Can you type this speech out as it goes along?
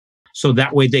So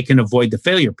that way they can avoid the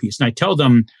failure piece. And I tell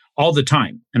them all the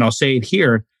time, and I'll say it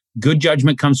here, good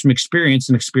judgment comes from experience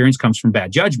and experience comes from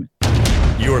bad judgment.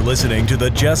 You're listening to the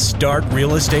Just Start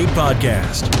Real Estate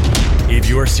Podcast. If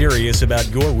you're serious about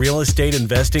your real estate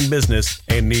investing business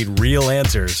and need real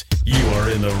answers, you are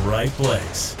in the right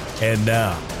place. And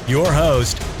now, your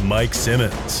host, Mike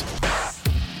Simmons.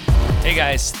 Hey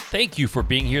guys, thank you for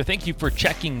being here. Thank you for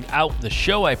checking out the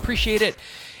show. I appreciate it.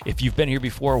 If you've been here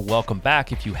before, welcome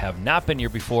back. If you have not been here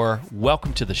before,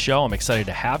 welcome to the show. I'm excited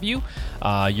to have you.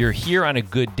 You're here on a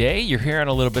good day. You're here on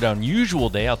a little bit unusual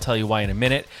day. I'll tell you why in a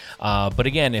minute. But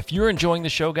again, if you're enjoying the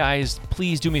show, guys,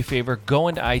 please do me a favor. Go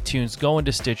into iTunes, go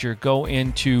into Stitcher, go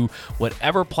into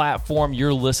whatever platform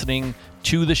you're listening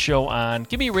to the show on.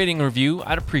 Give me a rating and review.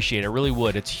 I'd appreciate it. I really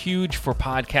would. It's huge for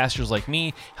podcasters like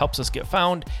me, helps us get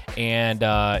found, and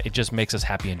it just makes us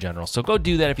happy in general. So go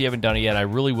do that if you haven't done it yet. I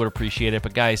really would appreciate it.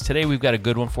 But guys, today we've got a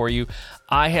good one for you.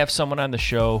 I have someone on the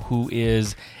show who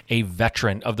is a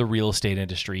veteran of the real estate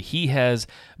industry. He has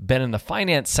been in the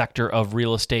finance sector of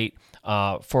real estate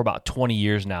for about 20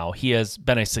 years now. He has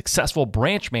been a successful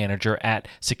branch manager at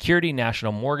Security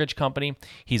National Mortgage Company.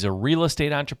 He's a real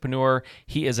estate entrepreneur.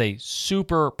 He is he's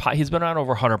been on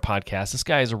over 100 podcasts. This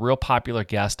guy is a real popular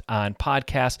guest on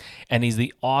podcasts, and he's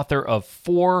the author of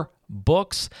 4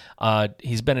 books.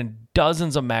 He's been in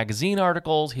dozens of magazine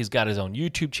articles. He's got his own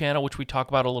YouTube channel, which we talk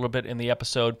about a little bit in the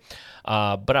episode.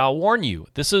 But I'll warn you,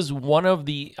 this is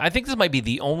I think this might be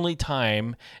the only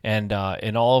time, and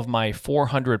in all of my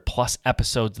 400 plus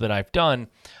episodes that I've done,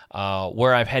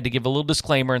 where I've had to give a little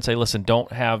disclaimer and say, listen,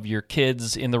 don't have your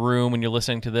kids in the room when you're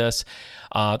listening to this.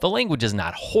 The language is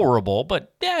not horrible,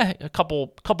 but a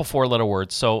couple 4-letter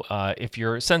words. So if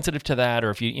you're sensitive to that,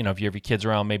 or if you have your kids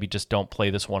around, maybe just don't play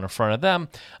this one in front of them.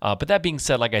 But that being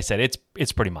said, like I said,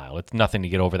 it's pretty mild. It's nothing to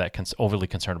get overly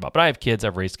concerned about. But I have kids.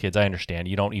 I've raised kids. I understand.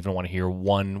 You don't even want to hear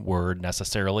one word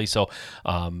necessarily. So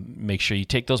make sure you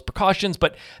take those precautions.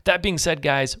 But that being said,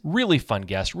 guys, really fun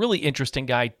guest, really interesting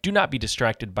guy. Do not be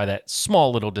distracted by that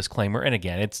small little disclaimer. And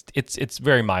again, it's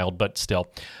very mild, but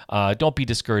still, don't be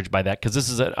discouraged by that, because this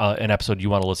is an episode you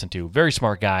want to listen to. Very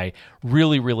smart guy,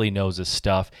 really knows his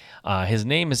stuff. His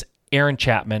name is Aaron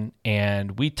Chapman,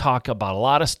 and we talk about a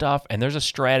lot of stuff, and there's a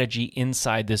strategy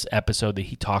inside this episode that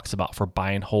he talks about for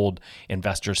buy and hold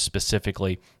investors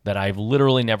specifically that I've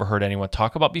literally never heard anyone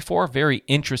talk about before. Very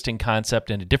interesting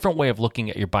concept and a different way of looking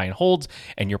at your buy and holds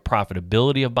and your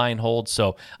profitability of buy and holds.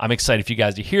 So I'm excited for you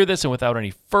guys to hear this, and without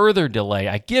any further delay,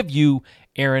 I give you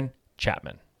Aaron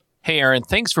Chapman. Hey, Aaron,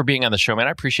 thanks for being on the show, man.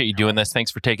 I appreciate you doing this.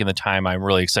 Thanks for taking the time. I'm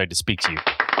really excited to speak to you.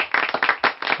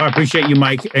 I appreciate you,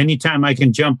 Mike. Anytime I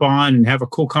can jump on and have a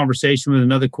cool conversation with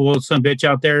another cool son bitch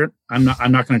out there, I'm not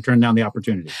going to turn down the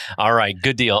opportunity. All right,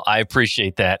 good deal. I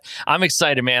appreciate that. I'm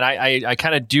excited, man. I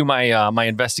kind of do my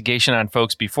investigation on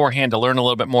folks beforehand to learn a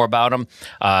little bit more about them,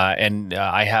 and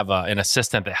I have an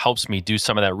assistant that helps me do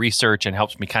some of that research and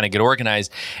helps me kind of get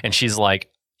organized. And she's like,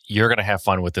 you're going to have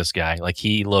fun with this guy. Like,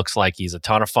 he looks like he's a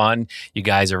ton of fun. You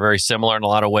guys are very similar in a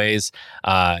lot of ways.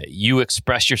 You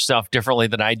express yourself differently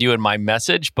than I do in my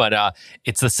message, but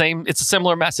it's a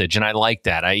similar message. And I like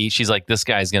that. She's like, this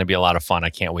guy is going to be a lot of fun. I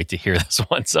can't wait to hear this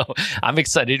one. So I'm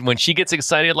excited when she gets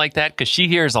excited like that, because she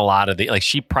hears a lot of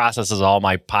she processes all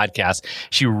my podcasts.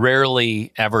 She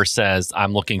rarely ever says,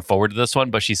 I'm looking forward to this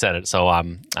one, but she said it. So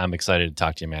I'm excited to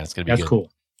talk to you, man. It's going to be good. That's cool.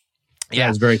 Yeah,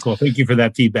 it's very cool. Thank you for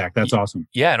that feedback. That's awesome.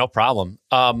 Yeah, no problem.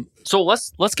 So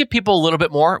let's give people a little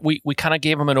bit more. We kind of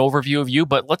gave them an overview of you,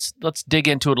 but let's dig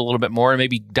into it a little bit more and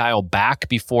maybe dial back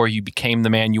before you became the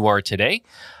man you are today.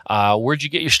 Where'd you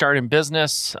get your start in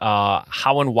business?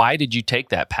 How and why did you take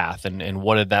that path, and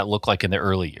what did that look like in the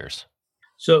early years?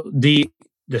 So the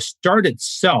start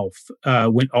itself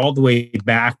went all the way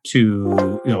back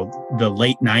to the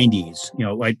late 90s.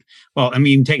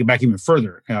 Take it back even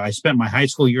further. I spent my high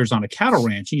school years on a cattle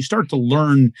ranch, and you start to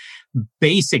learn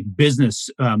basic business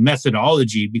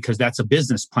methodology, because that's a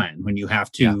business plan. When you have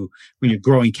to, when you're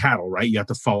growing cattle, right, you have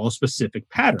to follow a specific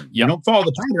pattern. You don't follow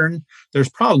the pattern, there's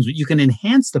problems, but you can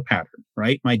enhance the pattern,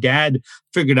 right? My dad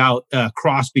figured out a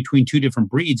cross between 2 different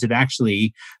breeds that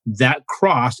actually, that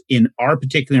cross in our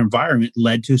particular environment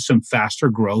led to some faster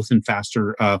growth and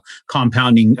faster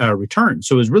compounding returns.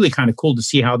 So it was really kind of cool to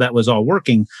see how that was all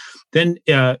working. Then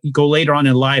you go later on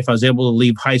in life, I was able to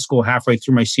leave high school halfway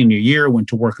through my senior year, went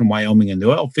to work in Wyoming in the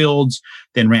oil fields,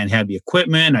 then ran heavy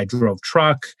equipment. I drove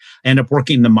truck, ended up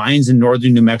working in the mines in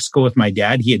northern New Mexico with my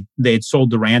dad. They had sold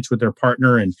the ranch with their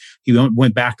partner, and he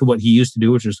went back to what he used to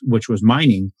do, which was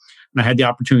mining. And I had the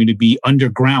opportunity to be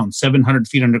underground, 700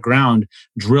 feet underground,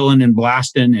 drilling and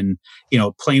blasting and,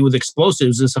 playing with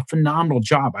explosives. It's a phenomenal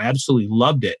job. I absolutely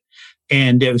loved it.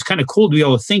 And it was kind of cool to be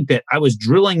able to think that I was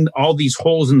drilling all these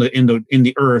holes in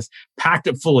the earth, packed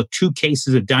it full of 2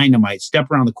 cases of dynamite,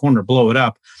 step around the corner, blow it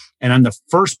up. And I'm the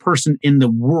first person in the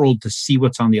world to see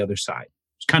what's on the other side.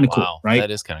 It's kind of cool, right?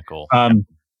 That is kind of cool.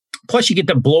 Plus, you get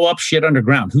to blow up shit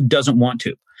underground. Who doesn't want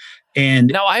to? And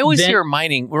now I always hear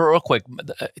mining, real quick,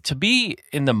 to be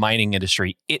in the mining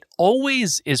industry, it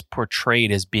always is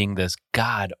portrayed as being this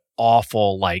god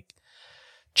awful, like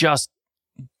just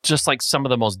like some of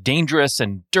the most dangerous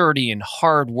and dirty and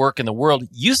hard work in the world.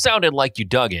 You sounded like you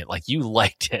dug it, like you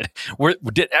liked it.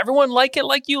 Did everyone like it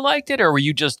like you liked it, or were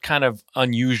you just kind of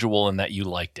unusual in that you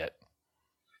liked it?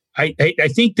 I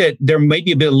think that there may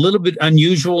be a little bit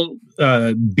unusual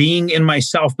being in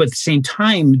myself, but at the same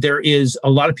time, there is a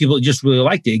lot of people that just really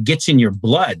liked it. It gets in your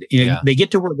blood. They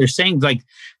get to where they're saying, like,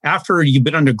 after you've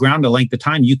been underground a length of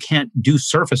time, you can't do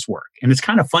surface work. And it's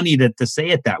kind of funny to say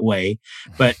it that way,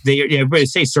 but everybody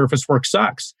say surface work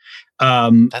sucks.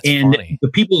 And funny. The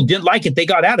people who didn't like it, they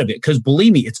got out of it, because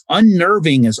believe me, it's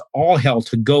unnerving as all hell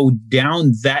to go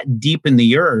down that deep in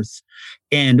the earth.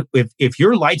 And if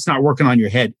your light's not working on your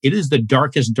head, it is the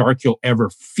darkest dark you'll ever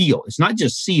feel. It's not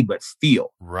just see, but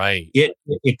feel. Right.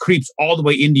 It creeps all the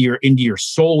way into your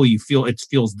soul. You feel it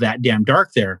feels that damn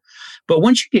dark there. But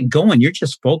once you get going, you're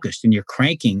just focused and you're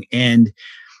cranking. And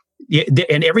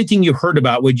everything you heard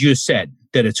about what you just said,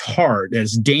 that it's hard, that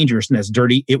it's dangerous, and that's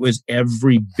dirty, it was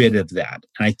every bit of that.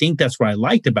 And I think that's what I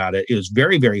liked about it. It was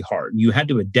very, very hard. You had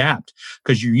to adapt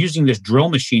because you're using this drill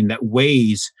machine that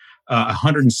weighs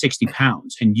 160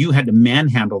 pounds, and you had to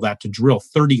manhandle that to drill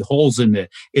 30 holes in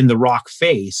the rock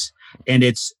face. And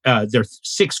they're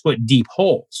 6 foot deep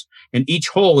holes, and each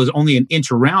hole is only an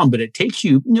inch around, but it takes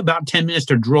you about 10 minutes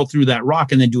to drill through that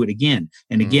rock and then do it again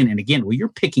and again and again. Well, you're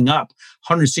picking up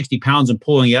 160 pounds and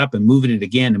pulling it up and moving it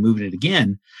again and moving it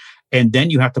again. And then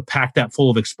you have to pack that full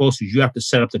of explosives. You have to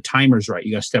set up the timers right.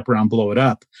 You got to step around, blow it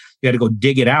up. You got to go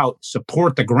dig it out,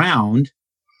 support the ground,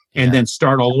 and then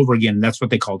start all over again. And that's what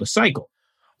they call the cycle.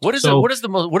 What is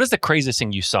the craziest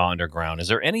thing you saw underground? Is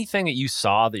there anything that you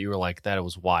saw that you were like, that it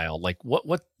was wild? Like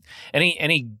what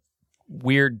any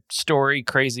weird story,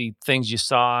 crazy things you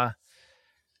saw?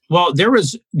 Well, there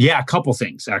was, a couple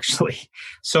things actually.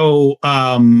 So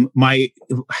I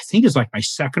think it's like my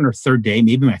 2nd or 3rd day,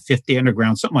 maybe my 5th day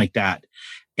underground, something like that.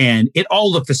 And it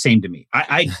all looked the same to me.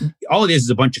 All it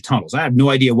is a bunch of tunnels. I have no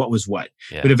idea what was what.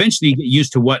 Yeah. But eventually you get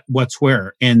used to what's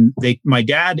where. And my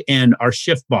dad and our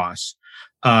shift boss,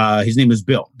 his name is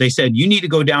Bill, they said, you need to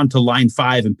go down to line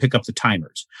 5 and pick up the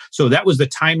timers. So that was the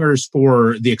timers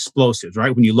for the explosives,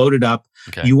 right? When you load it up,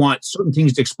 you want certain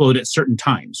things to explode at certain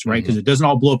times, right? Because it doesn't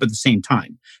all blow up at the same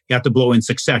time. You have to blow in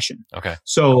succession. Okay.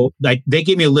 So they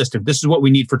gave me a list of, this is what we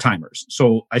need for timers.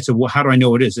 So I said, well, how do I know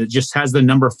what it is? It just has the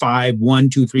number 5, 1,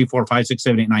 2, 3, 4, 5, 6,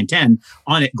 7, 8, 9, 10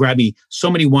 on it. Grab me so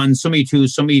many ones, so many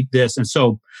twos, so many this. And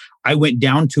so I went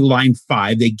down to line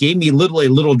 5. They gave me a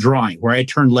little drawing where I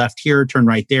turn left here, turn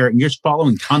right there, and you're just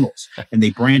following tunnels and they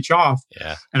branch off.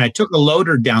 Yeah. And I took a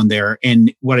loader down there,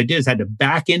 and what I did is I had to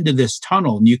back into this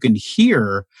tunnel, and you can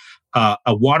hear a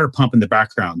water pump in the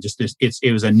background.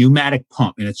 It was a pneumatic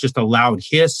pump, and it's just a loud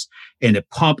hiss, and it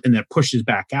pump and it pushes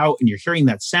back out, and you're hearing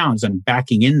that sound as I'm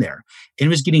backing in there. And it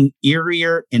was getting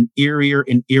eerier and eerier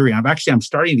and eerier. I'm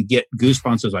starting to get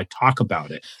goosebumps as I talk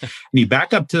about it. And you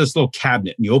back up to this little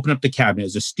cabinet, and you open up the cabinet.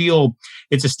 It's a steel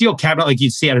cabinet like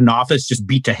you'd see at an office, just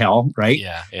beat to hell, right?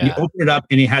 Yeah. And you open it up,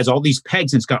 and it has all these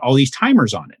pegs, and it's got all these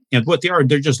timers on it. And what they're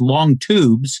just long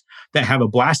tubes that have a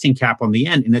blasting cap on the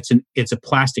end, and it's a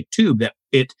plastic tube that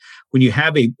when you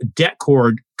have a det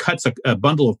cord cuts a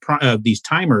bundle of these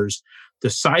timers, the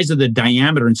size of the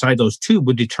diameter inside those tubes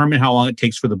would determine how long it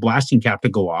takes for the blasting cap to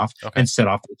go off and set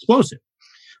off the explosive.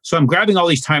 So I'm grabbing all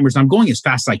these timers, and I'm going as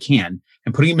fast as I can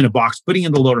and putting them in a box, putting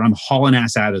in the loader. I'm hauling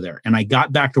ass out of there. And I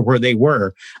got back to where they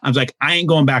were. I was like, I ain't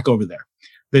going back over there.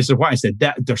 This is why I said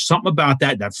that there's something about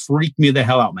that freaked me the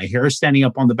hell out. My hair is standing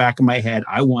up on the back of my head.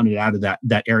 I wanted out of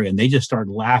that area. And they just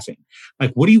started laughing.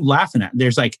 Like, what are you laughing at?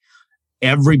 There's like,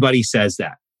 everybody says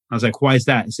that. I was like, why is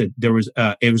that? I said,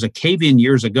 it was a cave-in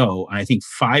years ago. And I think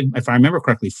 5, if I remember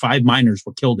correctly, 5 miners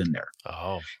were killed in there.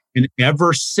 Oh. And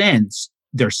ever since,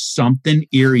 there's something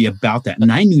eerie about that. And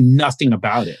I knew nothing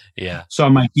about it. Yeah. So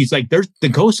I'm like, he's like, there's the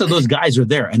ghosts of those guys are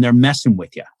there, and they're messing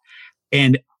with you.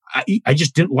 And I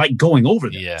just didn't like going over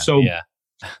there. Yeah, so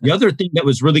the other thing that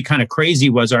was really kind of crazy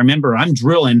was I remember I'm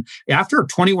drilling. After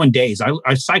 21 days,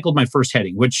 I cycled my first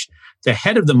heading, which the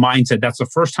head of the mine said that's the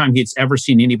first time he's ever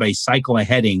seen anybody cycle a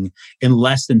heading in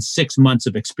less than 6 months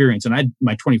of experience. And I had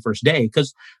my 21st day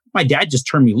because My dad just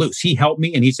turned me loose. He helped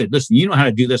me and he said, listen, you know how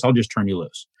to do this. I'll just turn you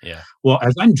loose. Yeah. Well,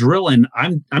 as I'm drilling,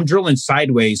 I'm drilling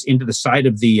sideways into the side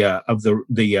of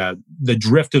the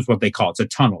drift is what they call it. It's a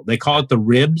tunnel. They call it the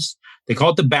ribs. They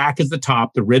call it the back as the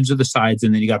top, the ribs are the sides,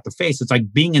 and then you got the face. It's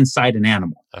like being inside an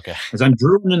animal. Okay. As I'm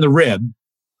drilling in the rib,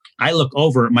 I look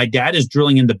over. My dad is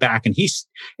drilling in the back, and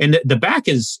the back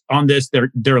is on this. They're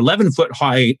 11-foot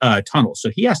high tunnels, so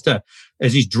he has to,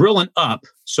 as he's drilling up,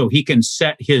 so he can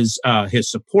set his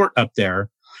support up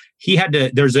there. He had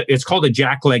to. It's called a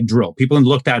jack leg drill. People can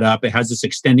look that up. It has this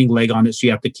extending leg on it, so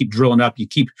you have to keep drilling up. You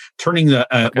keep turning the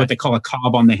what they call a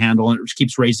cob on the handle, and it just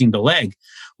keeps raising the leg.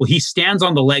 Well, he stands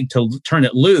on the leg to turn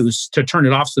it loose, to turn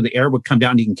it off, so the air would come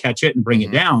down. He can catch it and bring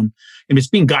it down, and it's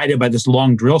being guided by this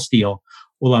long drill steel.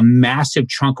 Well, a massive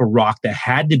chunk of rock that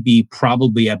had to be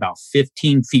probably about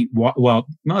 15 feet. Well,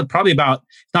 no, probably about,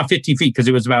 not 15 feet because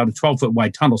it was about a 12-foot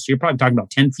wide tunnel. So you're probably talking about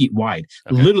 10 feet wide,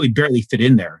 literally barely fit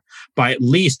in there, by at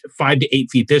least 5 to 8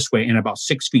 feet this way and about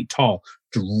 6 feet tall,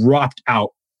 dropped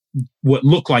out what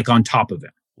looked like on top of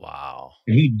him. Wow.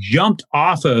 And he jumped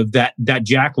off of that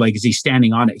jack leg as he's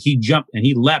standing on it. He jumped and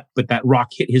he leapt, but that rock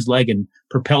hit his leg and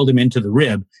propelled him into the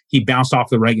rib. He bounced off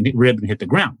the rib and hit the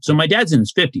ground. So my dad's in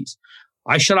his 50s.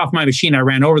 I shut off my machine. I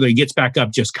ran over there. He gets back up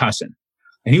just cussing.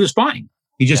 And he was fine.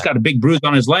 He just got a big bruise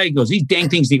on his leg. He goes, these dang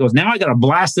things. He goes, now I got to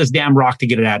blast this damn rock to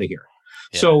get it out of here.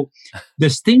 Yeah. So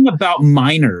this thing about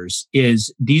miners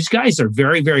is these guys are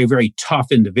very, very, very tough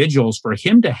individuals. For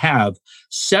him to have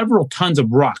several tons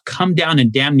of rock come down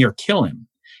and damn near kill him.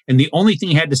 And the only thing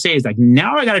he had to say is like,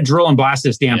 now I got to drill and blast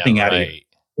this damn thing out of here.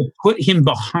 It put him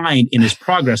behind in his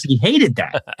progress. He hated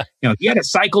that. He had a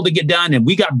cycle to get done, and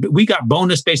we got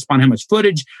bonus based upon how much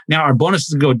footage. Now our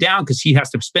bonuses go down because he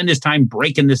has to spend his time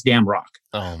breaking this damn rock.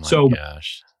 Oh my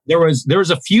gosh! There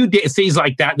was a few things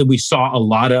like that we saw a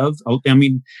lot of. I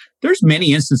mean, there's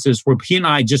many instances where he and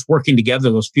I just working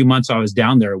together those few months I was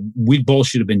down there, we both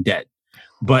should have been dead.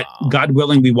 But God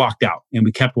willing, we walked out and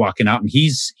we kept walking out. And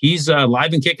he's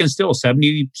alive and kicking still,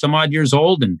 70 some odd years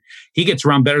old. And he gets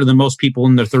around better than most people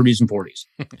in their 30s and 40s.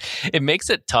 It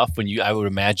makes it tough when I would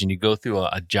imagine you go through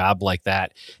a job like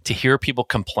that to hear people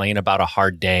complain about a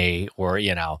hard day or,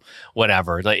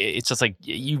 whatever. Like, it's just like,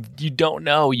 you don't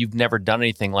know. You've never done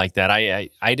anything like that. I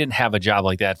didn't have a job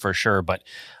like that for sure. But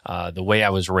the way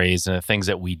I was raised and the things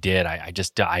that we did,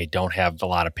 I don't have a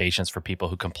lot of patience for people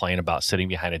who complain about sitting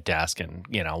behind a desk and,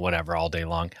 whatever all day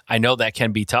long. I know that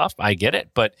can be tough. I get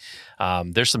it. But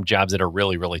there's some jobs that are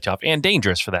really, really tough and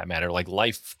dangerous for that matter, like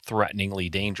life-threateningly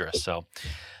dangerous. So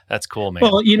that's cool, man.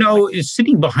 Well,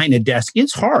 sitting behind a desk,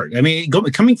 it's hard. I mean,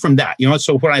 coming from that,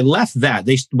 so when I left that,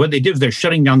 what they did was they're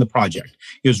shutting down the project.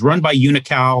 It was run by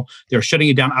Unocal. They're shutting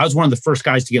it down. I was one of the first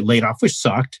guys to get laid off, which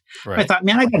sucked. Right. I thought,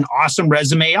 man, I got an awesome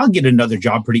resume. I'll get another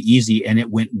job pretty easy. And it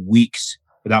went weeks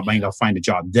without being able to find a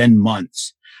job, then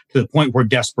months, to the point where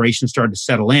desperation started to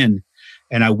settle in.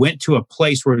 And I went to a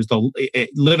place where I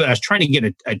was trying to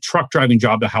get a truck driving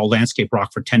job to haul landscape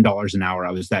rock for $10 an hour.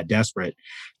 I was that desperate.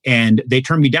 And they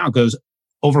turned me down because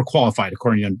overqualified,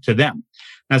 according to them.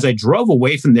 As I drove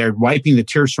away from there, wiping the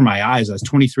tears from my eyes, I was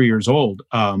 23 years old.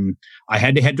 I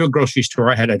had to head to a grocery store.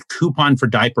 I had a coupon for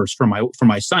diapers for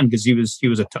my son because he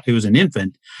was an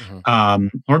infant,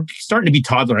 or starting to be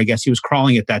toddler. I guess he was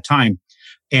crawling at that time.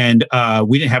 And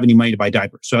we didn't have any money to buy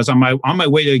diapers. So as on my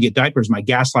way to get diapers, my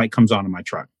gas light comes on in my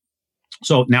truck.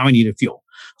 So now I needed fuel.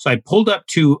 So I pulled up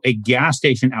to a gas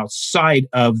station outside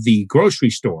of the grocery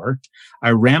store.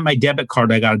 I ran my debit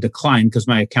card. I got a decline because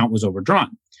my account was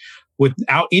overdrawn.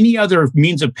 Without any other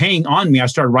means of paying on me, I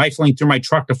started rifling through my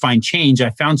truck to find change.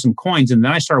 I found some coins, and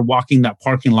then I started walking that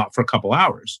parking lot for a couple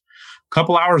hours. A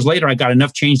couple hours later, I got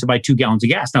enough change to buy 2 gallons of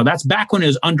gas. Now, that's back when it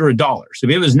was under $1. So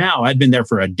if it was now, I'd been there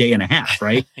for a day and a half,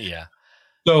 right? Yeah.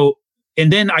 So,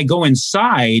 and then I go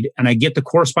inside and I get the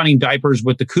corresponding diapers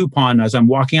with the coupon. As I'm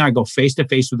walking out, I go face to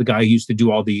face with the guy who used to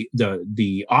do all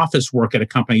the office work at a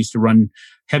company I used to run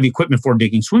heavy equipment for,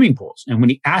 digging swimming pools. And when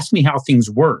he asked me how things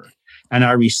were, and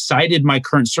I recited my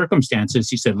current circumstances,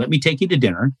 he said, let me take you to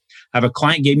dinner. I have a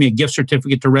client gave me a gift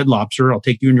certificate to Red Lobster. I'll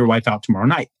take you and your wife out tomorrow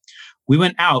night. We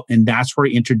went out, and that's where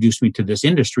he introduced me to this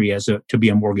industry to be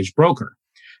a mortgage broker.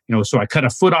 So I cut a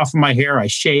foot off of my hair. I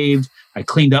shaved. I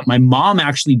cleaned up. My mom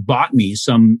actually bought me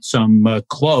some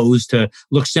clothes to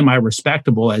look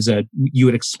semi-respectable, as you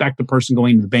would expect a person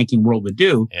going into the banking world would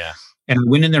do. Yeah. And I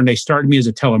went in there, and they started me as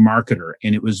a telemarketer.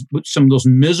 And it was some of those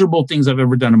miserable things I've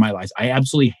ever done in my life. I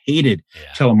absolutely hated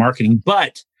telemarketing,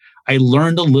 but I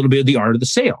learned a little bit of the art of the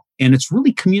sale. And it's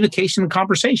really communication and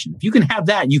conversation. If you can have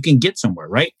that, you can get somewhere,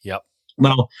 right? Yep.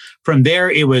 Well, from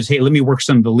there, it was, hey, let me work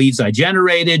some of the leads I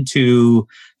generated, to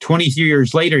 23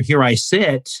 years later, here I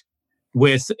sit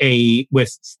with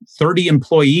 30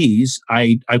 employees.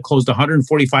 I closed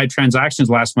 145 transactions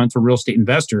last month for real estate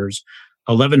investors,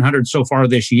 1,100 so far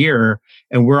this year,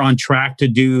 and we're on track to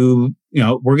do,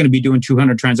 we're going to be doing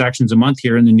 200 transactions a month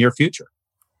here in the near future.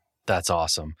 That's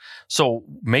awesome. So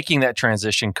making that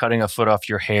transition, cutting a foot off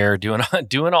your hair, doing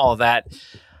all of that,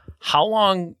 how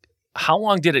long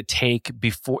did it take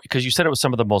before, because you said it was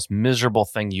some of the most miserable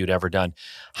thing you'd ever done.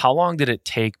 How long did it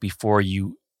take before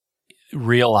you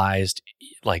realized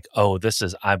like, oh,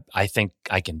 I think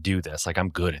I can do this. Like, I'm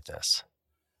good at this?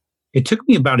 It took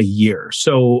me about a year.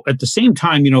 So at the same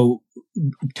time,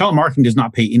 telemarketing does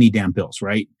not pay any damn bills,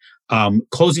 right?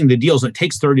 Closing the deals, it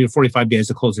takes 30 to 45 days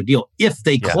to close a deal if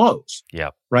they close. Yeah.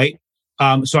 Right.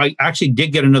 So I actually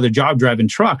did get another job driving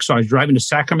trucks. So I was driving to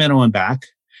Sacramento and back,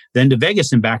 then to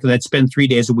Vegas and back. And I'd spend 3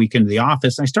 days a week into the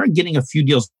office. And I started getting a few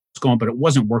deals going, but it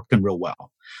wasn't working real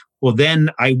well. Well, then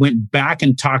I went back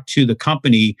and talked to the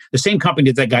company, the same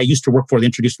company that guy used to work for that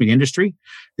introduced me to the industry.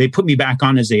 They put me back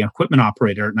on as an equipment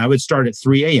operator, and I would start at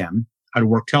 3 a.m. I'd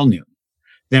work till noon.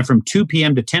 Then from 2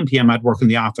 p.m. to 10 p.m., I'd work in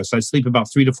the office. I'd sleep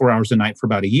about 3 to 4 hours a night for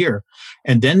about a year.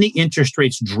 And then the interest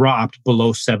rates dropped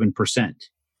below 7%.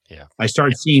 Yeah. I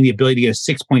started seeing the ability to get a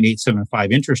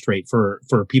 6.875 interest rate for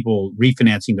people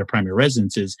refinancing their primary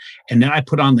residences. And then I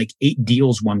put on like 8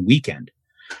 deals one weekend.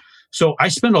 So I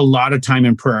spend a lot of time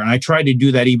in prayer, and I try to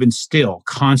do that even still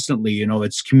constantly.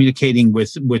 It's communicating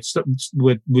with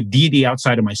deity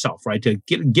outside of myself, right? To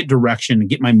get direction and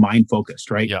get my mind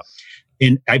focused, right? Yeah.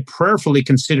 And I prayerfully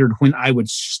considered when I would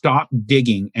stop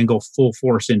digging and go full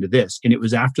force into this. And it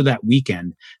was after that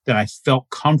weekend that I felt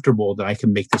comfortable that I could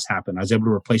make this happen. I was able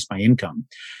to replace my income.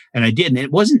 And I did. And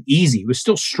it wasn't easy. It was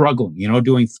still struggling,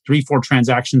 doing 3-4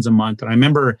 transactions a month. And I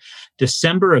remember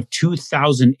December of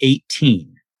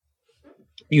 2018.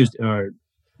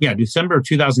 December of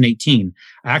 2018,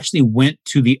 I actually went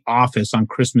to the office on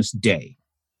Christmas Day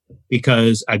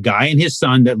because a guy and his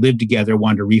son that lived together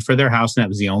wanted to refurbish their house, and that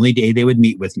was the only day they would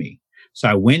meet with me. So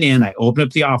I went in, I opened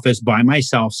up the office by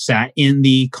myself, sat in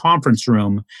the conference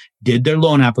room, did their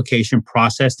loan application,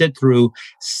 processed it through,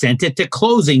 sent it to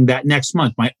closing that next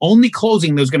month. My only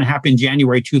closing that was going to happen in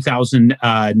January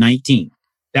 2019.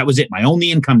 That was it, my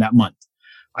only income that month.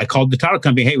 I called the title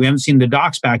company. Hey, we haven't seen the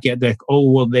docs back yet. They're like,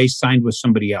 oh, well, they signed with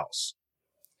somebody else.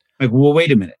 Like, well, wait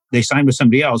a minute. They signed with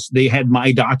somebody else. They had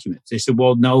my documents. They said,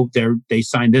 well, no, they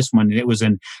signed this one. And it was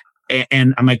and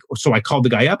I'm like, so I called the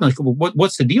guy up and I'm like, well,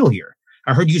 what's the deal here?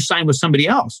 I heard you signed with somebody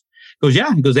else. He goes,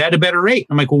 yeah. He goes, they had a better rate.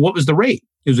 I'm like, well, what was the rate?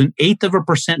 It was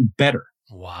 1/8% better.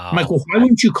 Wow. I'm like, well, why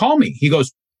wouldn't you call me? He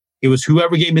goes, it was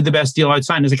whoever gave me the best deal I'd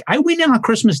sign. I was like, I went in on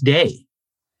Christmas Day.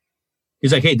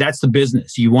 He's like, hey, that's the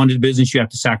business. You wanted the business, you have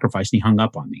to sacrifice. And he hung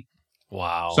up on me.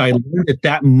 Wow. So I learned at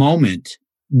that moment,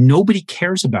 nobody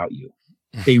cares about you.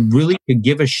 They really could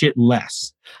give a shit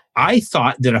less. I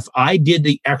thought that if I did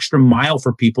the extra mile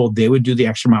for people, they would do the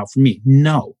extra mile for me.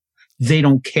 No, they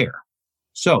don't care.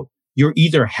 So you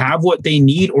either have what they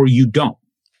need or you don't.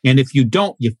 And if you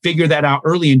don't, you figure that out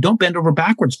early and don't bend over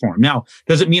backwards for them. Now,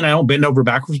 does it mean I don't bend over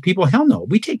backwards for people? Hell no.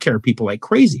 We take care of people like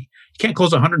crazy. You can't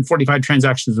close 145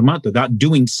 transactions a month without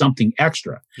doing something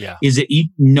extra. Yeah. Is it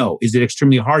easy? No. Is it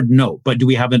extremely hard? No. But do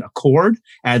we have an accord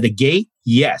at the gate?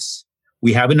 Yes.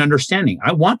 We have an understanding.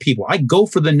 I want people. I go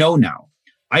for the no now.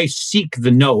 I seek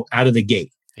the no out of the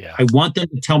gate. Yeah. I want them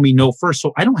to tell me no first,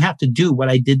 so I don't have to do what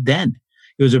I did then.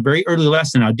 It was a very early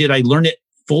lesson. Now, did I learn it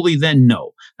fully then?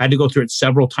 No. I had to go through it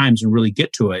several times and really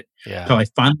get to it. Yeah. Until I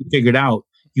finally figured out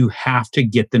you have to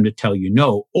get them to tell you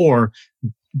no, or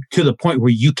to the point where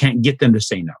you can't get them to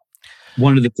say no.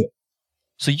 One of the two.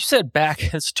 So you said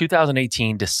back, it's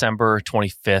 2018, December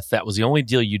 25th. That was the only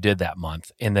deal you did that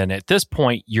month. And then at this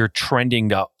point, you're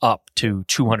trending up to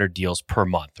 200 deals per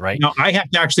month, right? No, I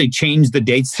have to actually change the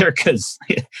dates there because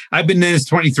I've been in this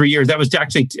 23 years. That was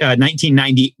actually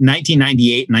 1998,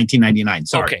 1999.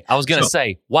 Sorry. Okay. I was going to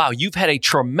say, wow, you've had a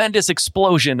tremendous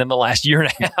explosion in the last year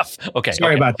and a half. Okay.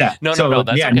 Sorry about that. No, That's okay.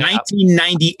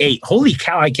 1998. Holy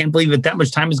cow. I can't believe that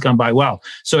much time has gone by. Wow.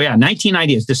 So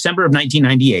 1990 is December of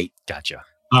 1998. Gotcha.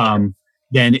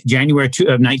 Then January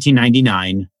of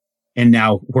 1999, and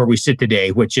now where we sit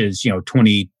today, which is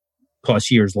 20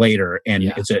 plus years later,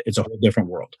 and it's a whole different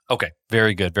world. Okay,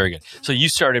 very good, very good. So you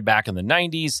started back in the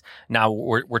 90s. Now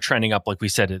we're trending up, like we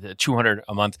said, at 200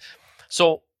 a month.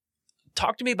 So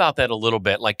talk to me about that a little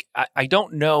bit. Like I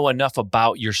don't know enough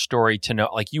about your story to know.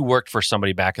 Like you worked for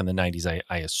somebody back in the 90s,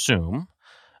 I assume.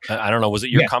 I don't know. Was it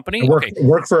your company?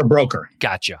 Work for a broker.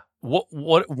 Gotcha.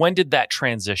 When did that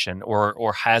transition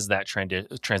or has that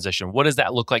transition? What does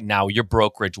that look like now? Your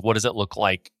brokerage, what does it look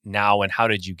like now? And how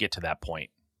did you get to that point?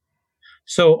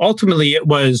 So ultimately, it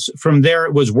was from there.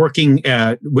 It was working.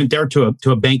 Went there to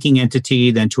a banking entity,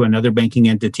 then to another banking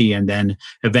entity, and then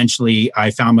eventually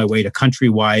I found my way to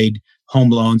Countrywide Home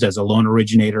Loans as a loan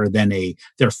originator. Then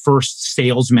their first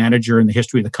sales manager in the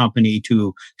history of the company,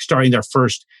 to starting their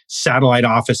first satellite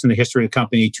office in the history of the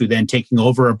company, to then taking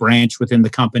over a branch within the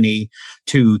company,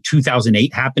 to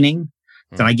 2008 happening.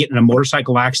 Then I get in a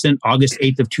motorcycle accident, August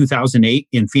 8th of 2008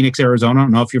 in Phoenix, Arizona. I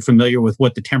don't know if you're familiar with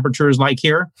what the temperature is like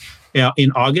here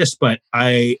in August, but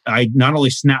I not only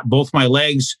snapped both my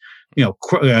legs,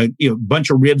 bunch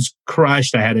of ribs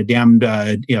crushed. I had a damned,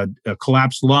 a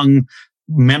collapsed lung.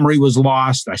 Memory was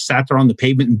lost. I sat there on the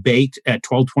pavement and baked at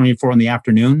 12:24 in the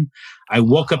afternoon. I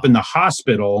woke up in the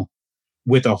hospital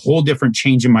with a whole different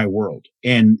change in my world.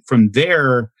 And from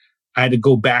there, I had to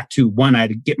go back to I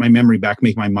had to get my memory back,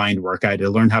 make my mind work. I had to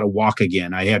learn how to walk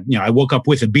again. I woke up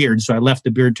with a beard, so I left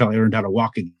the beard till I learned how to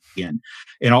walk again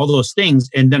and all those things.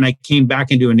 And then I came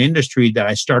back into an industry that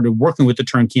I started working with the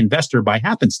turnkey investor by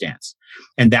happenstance.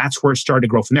 And that's where it started to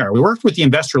grow from there. We worked with the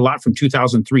investor a lot from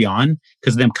 2003 on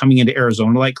because of them coming into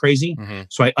Arizona like crazy. Mm-hmm.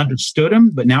 So I understood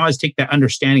them, but now I take that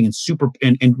understanding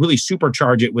and really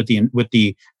supercharge it with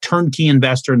the turnkey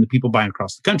investor and the people buying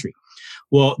across the country.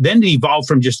 Well, then it evolved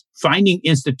from just finding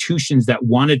institutions that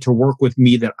wanted to work with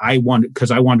me that I wanted, because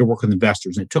I wanted to work with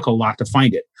investors. And it took a lot to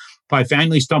find it. But I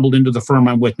finally stumbled into the firm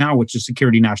I'm with now, which is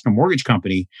Security National Mortgage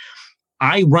Company.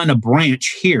 I run a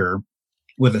branch here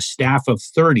with a staff of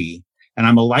 30, and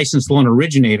I'm a licensed loan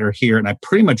originator here, and I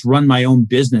pretty much run my own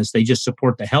business. They just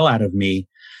support the hell out of me.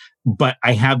 But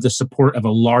I have the support of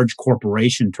a large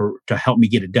corporation to help me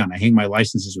get it done. I hang my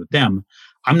licenses with them.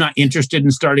 I'm not interested in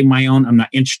starting my own. I'm not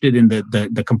interested in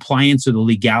the compliance or the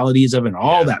legalities of it and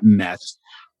all that mess.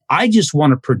 I just want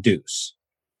to produce.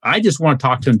 I just want to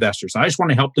talk to investors. I just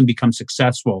want to help them become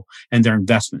successful in their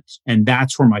investments. And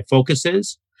that's where my focus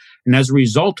is. And as a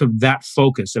result of that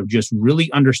focus of just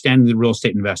really understanding the real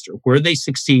estate investor, where they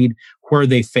succeed, where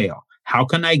they fail, how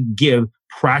can I give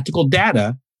practical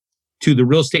data to the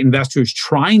real estate investors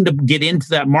trying to get into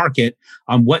that market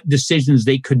on what decisions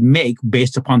they could make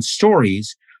based upon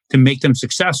stories to make them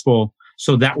successful,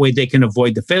 so that way they can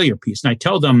avoid the failure piece. And I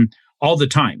tell them all the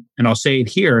time, and I'll say it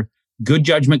here, good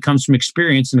judgment comes from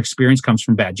experience and experience comes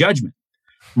from bad judgment.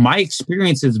 My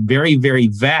experience is very, very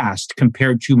vast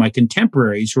compared to my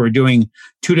contemporaries who are doing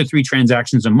 2 to 3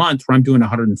 transactions a month, where I'm doing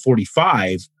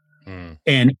 145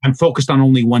 and I'm focused on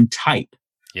only one type.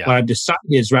 Yeah. What I've decided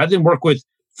is, rather than work with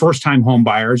first-time home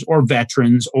buyers or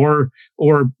veterans or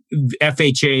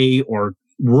FHA or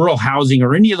rural housing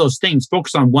or any of those things,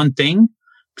 focus on one thing.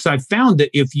 Because I've found that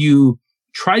if you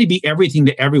try to be everything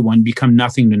to everyone, you become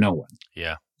nothing to no one.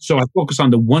 Yeah. So I focus on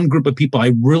the one group of people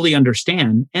I really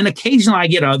understand. And occasionally I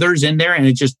get others in there and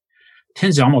it just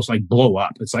tends to almost like blow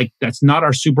up. It's like, that's not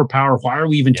our superpower. Why are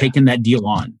we even taking that deal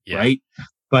on? Yeah. Right.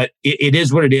 But it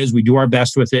is what it is. We do our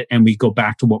best with it and we go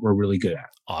back to what we're really good at.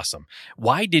 Awesome.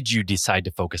 Why did you decide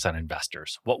to focus on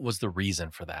investors? What was the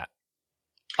reason for that?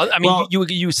 I mean, well,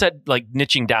 you said like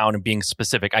niching down and being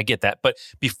specific. I get that. But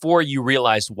before you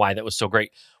realized why that was so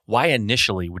great, why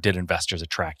initially did investors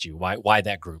attract you? Why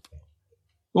that group?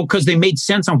 Well, because they made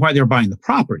sense on why they're buying the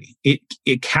property.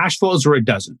 It cash flows or it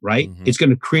doesn't, right? Mm-hmm. It's going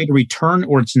to create a return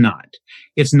or it's not.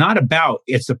 It's not about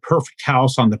it's the perfect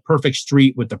house on the perfect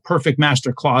street with the perfect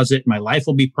master closet. My life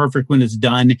will be perfect when it's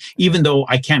done, even though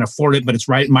I can't afford it, but it's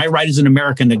right. My right as an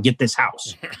American to get this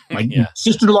house. My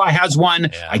sister-in-law has one.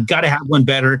 Yeah. I got to have one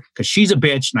better because she's a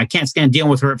bitch and I can't stand dealing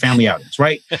with her at family outings,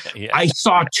 right? I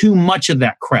saw too much of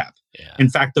that crap. Yeah. In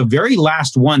fact, the very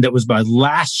last one that was my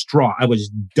last straw, I was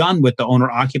done with the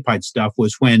owner-occupied stuff,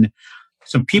 was when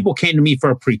some people came to me for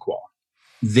a prequal.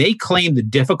 They claimed the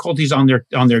difficulties on their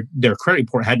credit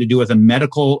report had to do with a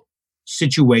medical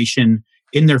situation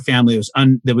in their family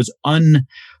that was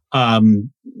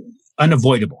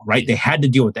unavoidable, right? They had to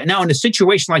deal with that. Now, in a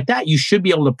situation like that, you should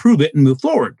be able to prove it and move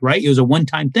forward, right? It was a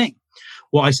one-time thing.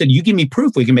 Well, I said, you give me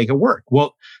proof, we can make it work.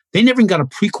 Well, they never even got a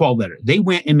pre-qual letter. They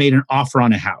went and made an offer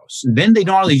on a house. And then they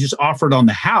not only just offered on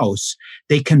the house,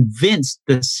 they convinced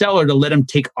the seller to let them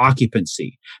take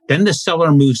occupancy. Then the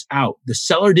seller moves out. The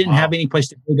seller didn't have any place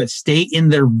to go but stay in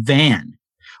their van.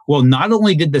 Well, not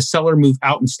only did the seller move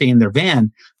out and stay in their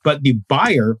van, but the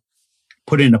buyer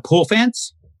put in a pool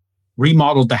fence,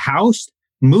 remodeled the house,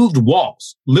 moved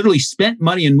walls, literally spent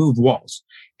money and moved walls.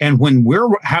 And when we're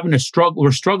having a struggle,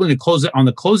 we're struggling to close it on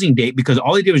the closing date because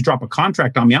all they did was drop a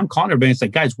contract on me. I'm calling everybody and it's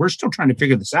like, guys, we're still trying to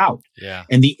figure this out. Yeah.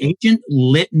 And the agent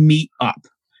lit me up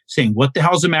saying, what the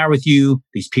hell's the matter with you?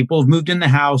 These people have moved in the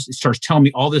house. It starts telling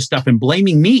me all this stuff and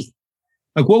blaming me.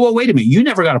 Like, whoa, wait a minute. You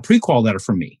never got a pre-qual letter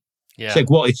from me. Yeah. It's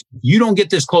like, well, you don't get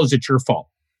this closed, it's your fault.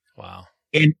 Wow.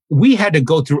 And we had to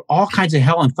go through all kinds of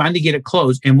hell and finally get it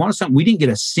closed. And we didn't get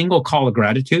a single call of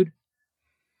gratitude.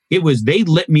 It was, they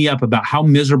lit me up about how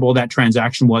miserable that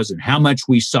transaction was and how much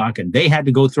we suck. And they had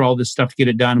to go through all this stuff to get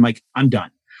it done. I'm like, I'm done.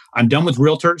 I'm done with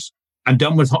realtors. I'm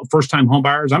done with first-time home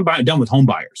buyers. I'm done with home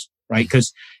buyers, right?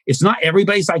 Because it's not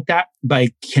everybody's like that, but I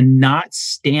cannot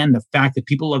stand the fact that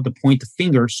people love to point the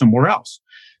finger somewhere else.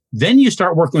 Then you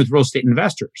start working with real estate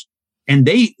investors, and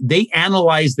they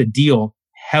analyze the deal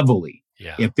heavily.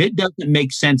 Yeah. If it doesn't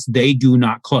make sense, they do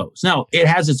not close. Now, it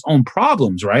has its own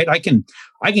problems, right? I can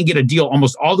get a deal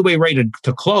almost all the way ready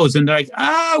to close, and they're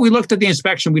like, we looked at the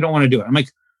inspection, we don't want to do it. I'm like,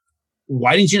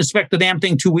 why didn't you inspect the damn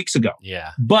thing 2 weeks ago?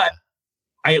 Yeah. But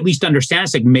I at least understand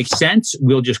it's like, makes sense.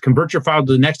 We'll just convert your file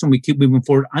to the next one. We keep moving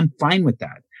forward. I'm fine with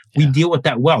that. We deal with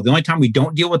that well. The only time we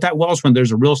don't deal with that well is when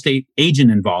there's a real estate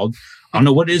agent involved. I don't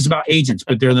know what it is about agents,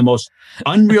 but they're the most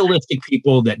unrealistic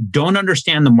people that don't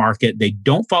understand the market. They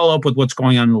don't follow up with what's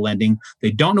going on in the lending.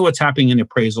 They don't know what's happening in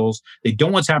appraisals. They don't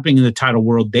know what's happening in the title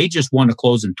world. They just want to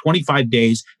close in 25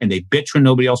 days, and they bitch when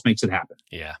nobody else makes it happen.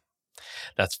 Yeah.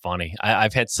 That's funny.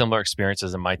 I've had similar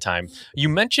experiences in my time. You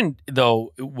mentioned,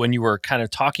 though, when you were kind of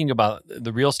talking about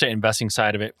the real estate investing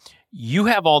side of it, you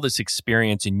have all this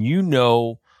experience and you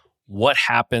know what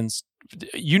happens.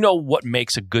 You know what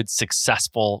makes a good,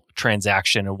 successful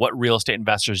transaction and what real estate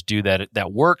investors do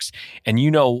that works. And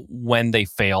you know when they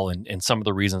fail and some of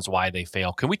the reasons why they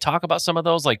fail. Can we talk about some of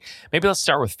those? Like, maybe let's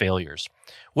start with failures.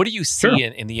 What do you see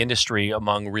in the industry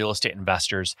among real estate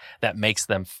investors that makes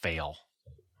them fail?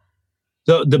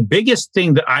 The biggest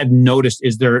thing that I've noticed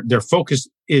is their focus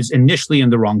is initially in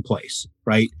the wrong place,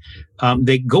 right?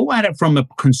 They go at it from a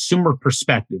consumer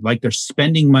perspective, like they're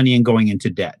spending money and going into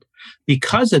debt.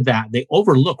 Because of that, they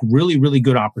overlook really, really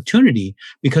good opportunity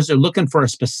because they're looking for a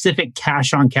specific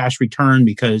cash on cash return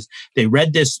because they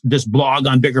read this blog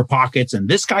on Bigger Pockets and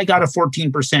this guy got a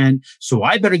 14%, so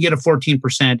I better get a 14%.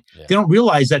 Yeah. They don't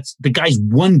realize that's the guy's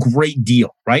one great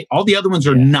deal, right? All the other ones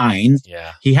are 9.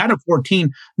 Yeah. He had a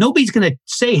 14. Nobody's going to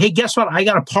say, hey, guess what? I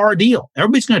got a par deal.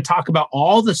 Everybody's going to talk about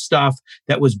all the stuff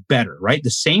that was better, right? The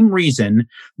same reason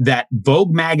that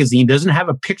Vogue magazine doesn't have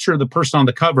a picture of the person on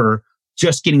the cover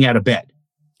just getting out of bed.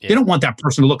 Yeah. They don't want that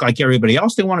person to look like everybody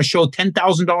else. They want to show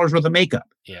 $10,000 worth of makeup.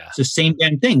 Yeah. It's the same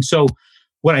damn thing. So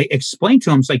what I explained to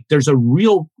them is like, there's a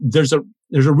real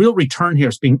return here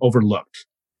that's being overlooked.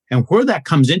 And where that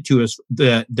comes into is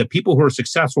the people who are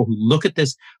successful, who look at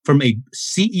this from a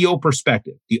CEO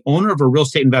perspective, the owner of a real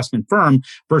estate investment firm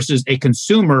versus a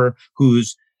consumer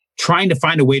who's trying to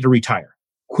find a way to retire.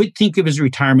 Quit thinking of his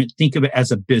retirement, think of it as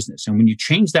a business. And when you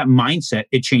change that mindset,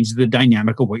 it changes the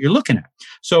dynamic of what you're looking at.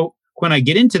 So when I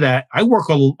get into that, I work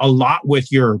a lot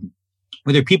with your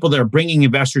people that are bringing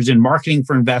investors in, marketing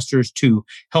for investors to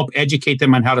help educate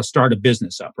them on how to start a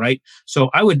business up, right? So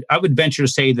I would venture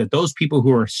to say that those people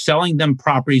who are selling them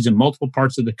properties in multiple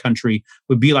parts of the country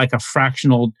would be like a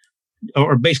fractional,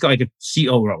 or basically like a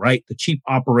COO, right? The chief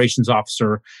operations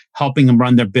officer, helping them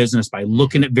run their business by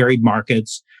looking at varied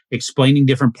markets, explaining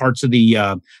different parts of the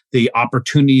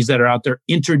opportunities that are out there,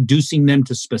 introducing them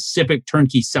to specific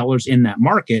turnkey sellers in that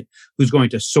market who's going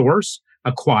to source,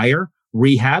 acquire,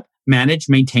 rehab, manage,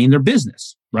 maintain their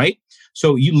business, right?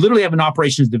 So you literally have an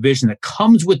operations division that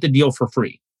comes with the deal for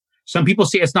free. Some people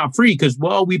say it's not free because,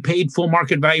 well, we paid full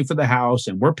market value for the house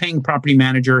and we're paying property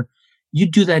manager. You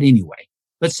do that anyway.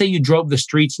 Let's say you drove the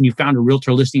streets and you found a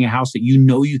realtor listing a house that you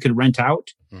know you could rent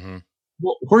out. Mm-hmm.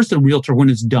 Well, where's the realtor when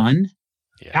it's done?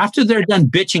 Yeah. After they're done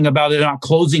bitching about it not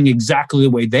closing exactly the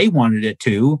way they wanted it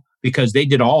to, because they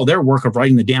did all their work of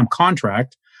writing the damn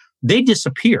contract, they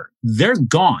disappear. They're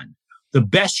gone. The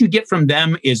best you get from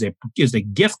them is a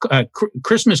gift,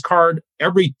 Christmas card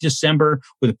every December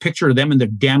with a picture of them and their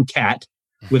damn cat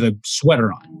with a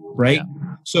sweater on, right?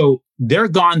 Yeah. So they're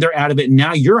gone. They're out of it.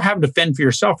 Now you're having to fend for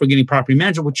yourself for getting property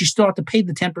manager, which you still have to pay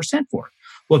the 10% for.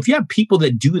 Well, if you have people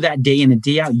that do that day in and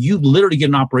day out, you literally get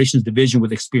an operations division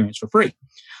with experience for free.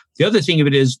 The other thing of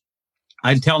it is,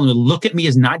 I tell them to look at me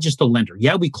as not just a lender.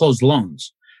 Yeah, we close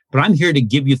loans, but I'm here to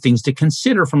give you things to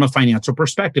consider from a financial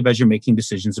perspective as you're making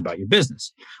decisions about your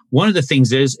business. One of the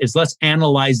things is let's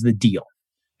analyze the deal.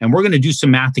 And we're going to do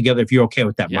some math together if you're okay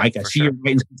with that, Mike. I see you're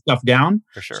writing some stuff down.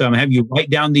 For sure. So I'm going to have you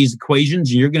write down these equations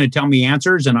and you're going to tell me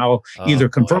answers and I'll either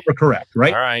confirm or correct,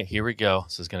 right? All right, here we go.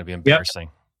 This is going to be embarrassing.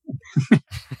 Yep.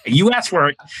 You asked for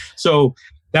it. So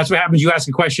that's what happens. You ask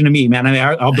a question to me, man.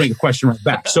 I'll bring a question right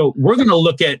back. So we're going to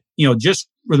look at, just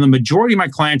for the majority of my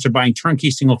clients are buying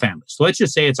turnkey single families. So let's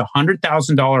just say it's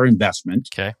 $100,000 investment.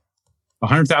 Okay.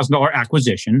 $100,000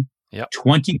 acquisition. Yep.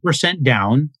 20%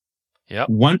 down. Yep.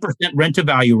 1% rent to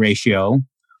value ratio,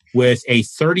 with a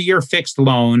 30-year fixed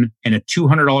loan and a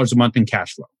 $200 a month in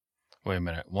cash flow. Wait a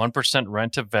minute. 1%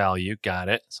 rent to value. Got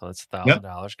it. So that's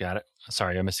 $1,000. Got it.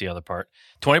 Sorry, I missed the other part.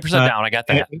 20% down. I got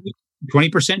that.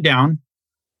 20% down,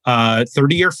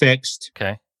 30-year fixed.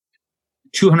 Okay.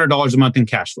 $200 a month in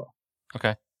cash flow.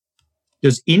 Okay.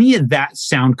 Does any of that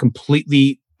sound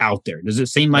completely out there? Does it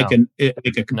seem like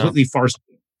a completely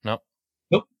farcical? Nope.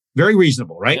 Nope. Very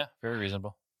reasonable, right? Yeah, very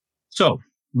reasonable. So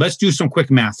let's do some quick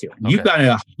math here. Okay. You've got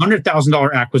a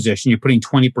 $100,000 acquisition. You're putting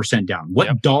 20% down.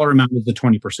 What dollar amount is the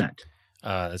 20%?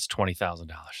 That's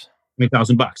 $20,000.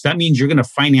 $20,000. That means you're going to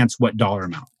finance what dollar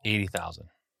amount? $80,000.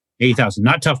 $80,000.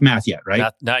 Not tough math yet,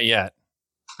 right? Not yet.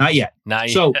 Not yet. Not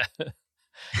yet. So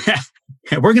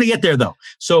we're going to get there though.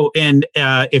 So, and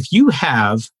if you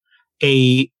have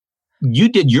you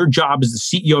did your job as the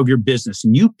CEO of your business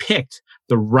and you picked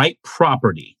the right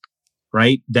property,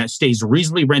 right, that stays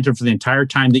reasonably rented for the entire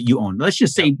time that you own. Let's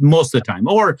just say most of the time,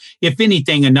 or if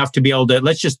anything, enough to be able to,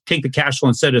 let's just take the cash flow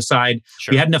and set it aside.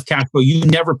 Sure. You had enough cash flow. You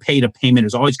never paid a payment.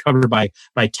 It's always covered by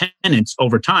tenants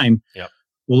over time. Yep.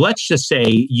 Well, let's just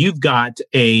say you've got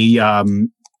a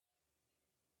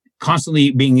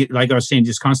constantly being, like I was saying,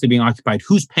 just constantly being occupied.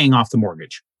 Who's paying off the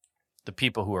mortgage? The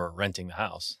people who are renting the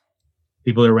house.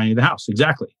 People that are renting the house.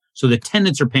 Exactly. So the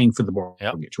tenants are paying for the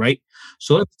mortgage, right?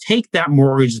 So let's take that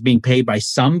mortgage that's being paid by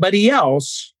somebody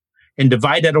else and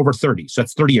divide that over 30. So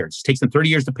that's 30 years. It takes them 30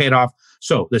 years to pay it off.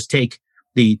 So let's take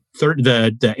the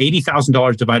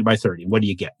 $80,000 divided by 30. What do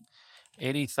you get?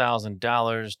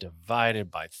 $80,000 divided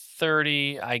by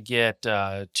 30. I get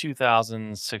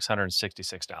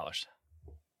 $2,666.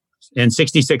 And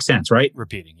 66 cents, right?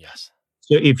 Repeating, yes.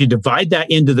 So if you divide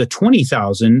that into the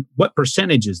 20,000, what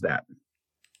percentage is that?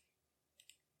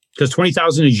 Because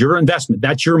 20,000 is your investment.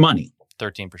 That's your money.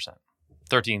 13%.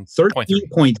 13.3.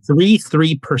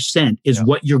 13.33% is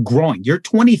what you're growing. Your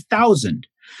 20,000,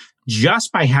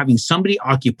 just by having somebody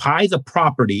occupy the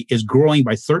property, is growing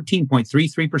by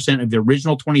 13.33% of the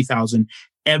original 20,000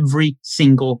 every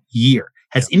single year.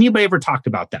 Has anybody ever talked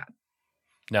about that?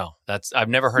 No, I've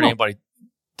never heard anybody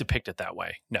depict it that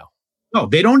way. No,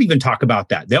 they don't even talk about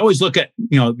that. They always look at,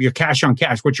 your cash on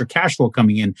cash, what's your cash flow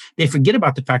coming in. They forget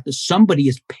about the fact that somebody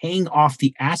is paying off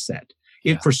the asset.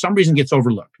 It for some reason gets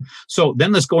overlooked. So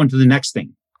then let's go into the next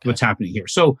thing, what's happening here.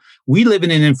 So we live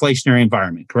in an inflationary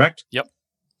environment, correct? Yep.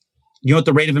 You know what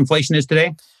the rate of inflation is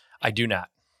today? I do not.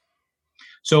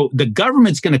 So the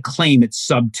government's going to claim it's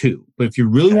sub 2. But if you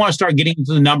really want to start getting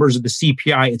into the numbers of the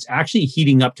CPI, it's actually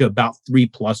heating up to about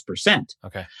 3+%.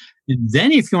 Okay. And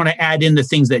then if you want to add in the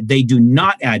things that they do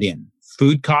not add in,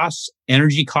 food costs,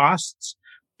 energy costs,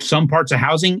 some parts of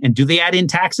housing, and do they add in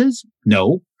taxes?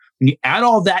 No. When you add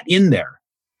all that in there,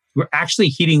 we're actually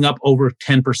heating up over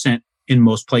 10% in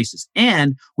most places.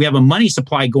 And we have a money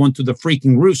supply going through the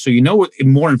freaking roof. So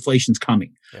more inflation's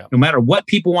coming. Yeah. No matter what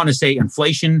people want to say,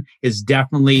 inflation is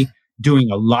definitely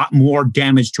doing a lot more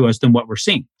damage to us than what we're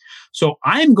seeing. So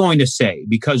I'm going to say,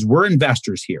 because we're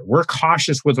investors here, we're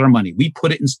cautious with our money. We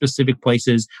put it in specific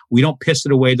places. We don't piss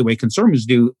it away the way consumers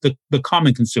do, the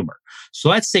common consumer. So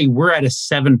let's say we're at a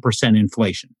 7%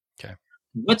 inflation. Okay.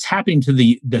 What's happening to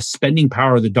the spending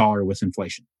power of the dollar with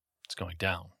inflation? It's going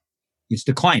down. It's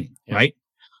declining, right?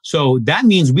 So that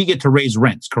means we get to raise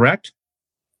rents, correct?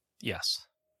 Yes.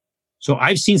 So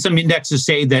I've seen some indexes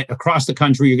say that across the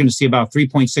country, you're going to see about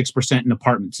 3.6% in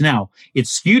apartments. Now, it's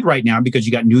skewed right now because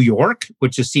you got New York,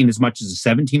 which has seen as much as a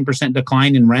 17%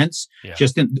 decline in rents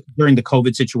during the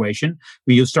COVID situation.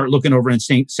 When you start looking over in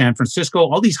San Francisco,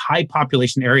 all these high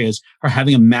population areas are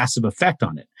having a massive effect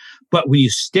on it. But when you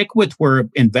stick with where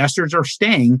investors are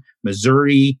staying,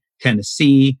 Missouri,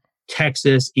 Tennessee,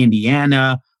 Texas,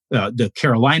 Indiana, the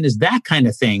Carolinas, that kind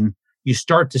of thing, you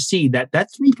start to see that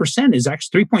 3% is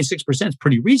actually 3.6% is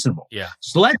pretty reasonable. Yeah.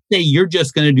 So let's say you're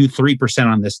just going to do 3%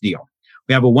 on this deal.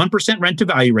 We have a 1% rent to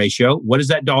value ratio. What is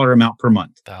that dollar amount per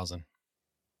month? $1,000.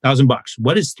 $1,000.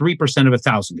 What is 3% of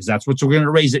 1,000? Because that's what we're going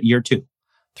to raise it year 2.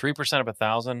 3% of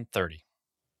 1,000, $30.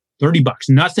 $30.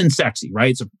 Nothing sexy,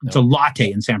 right? It's a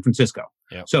latte in San Francisco.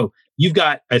 Yep. So you've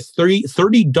got a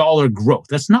 $30 growth.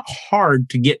 That's not hard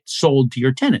to get sold to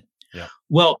your tenant. Yeah.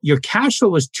 Well, your cash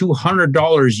flow is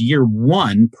 $200 year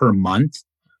 1 per month.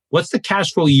 What's the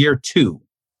cash flow year 2?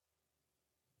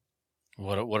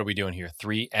 What are we doing here?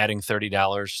 Adding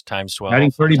 $30 times 12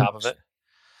 adding 30 on top of it.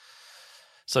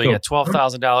 So you got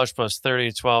 $12,000 plus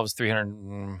 30 to 12 is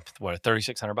 300. What,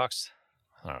 $3,600?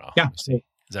 I don't know. Yeah. Is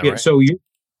that right? So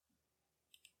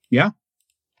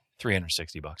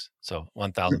 $360. So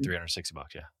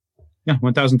 $1,360. Yeah. Yeah,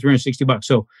 $1,360.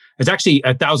 So it's actually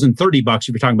 $1,030 if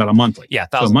you're talking about a monthly. Yeah,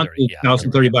 $1,030. So monthly,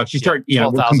 $1,030. You start,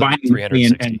 we're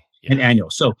combining and an annual.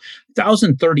 So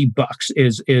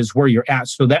 $1,030 is where you're at.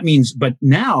 So that means, but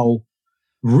now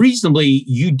reasonably,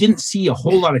 you didn't see a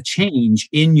whole lot of change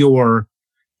in your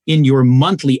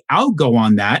monthly outgo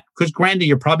on that, because granted,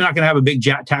 you're probably not going to have a big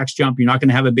tax jump. You're not going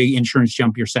to have a big insurance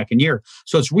jump your second year.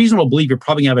 So it's reasonable to believe you're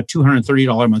probably going to have a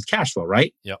 $230 a month cash flow,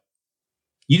 right? Yep.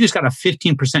 You just got a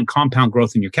 15% compound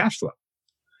growth in your cash flow.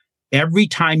 Every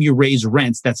time you raise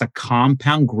rents, that's a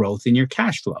compound growth in your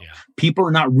cash flow. Yeah. People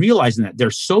are not realizing that.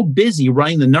 They're so busy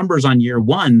running the numbers on year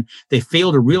one, they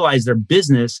fail to realize their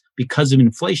business, because of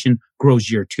inflation, grows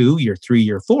year 2, year 3,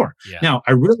 year 4. Yeah. Now,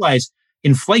 I realize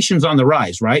inflation's on the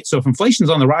rise, right? So if inflation's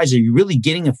on the rise, are you really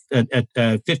getting a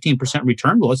 15%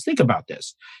 return? Well, let's think about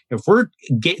this. If we're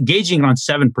gauging it on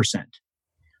 7%,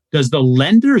 does the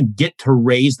lender get to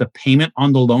raise the payment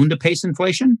on the loan to pace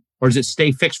inflation, or does it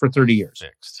stay fixed for 30 years?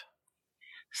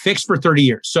 Fixed for 30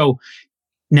 years. So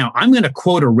now I'm going to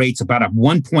quote a rate's about a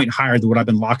 1 point higher than what I've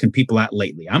been locking people at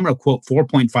lately. I'm going to quote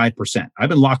 4.5%. I've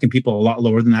been locking people a lot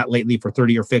lower than that lately for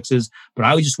 30-year fixes, but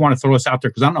I just want to throw this out there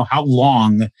because I don't know how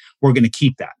long we're going to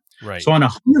keep that. Right. So on a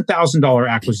 $100,000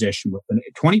 acquisition with a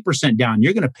 20% down,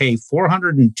 you're going to pay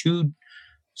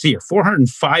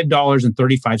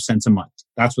 $405.35 a month.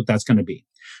 That's what that's going to be.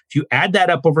 If you add that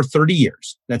up over 30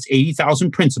 years, that's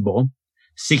 $80,000 principal,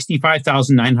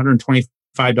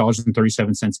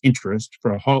 $65,925.37 interest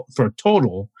for a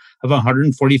total of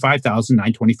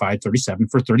 $145,925.37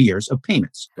 for 30 years of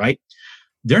payments, right?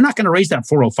 They're not going to raise that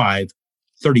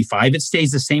 $405.35. It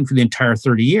stays the same for the entire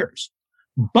 30 years.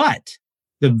 But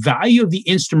the value of the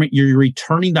instrument you're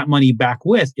returning that money back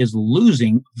with is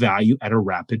losing value at a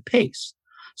rapid pace.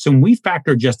 So when we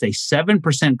factor just a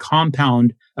 7%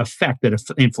 compound effect that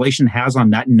inflation has on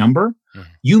that number,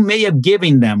 you may have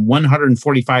given them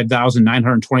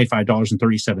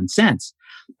 $145,925.37.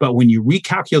 But when you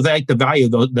recalculate the value,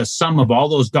 the sum of all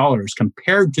those dollars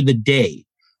compared to the day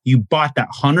you bought that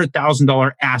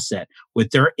 $100,000 asset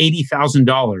with their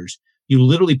 $80,000, you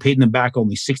literally paid them back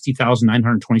only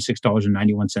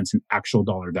 $60,926.91 in actual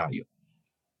dollar value.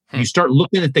 You start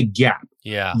looking at the gap.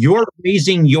 Yeah. You're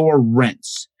raising your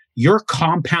rents. You're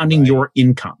compounding your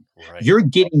income. Right. You're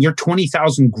getting your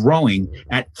 $20,000 growing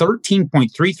at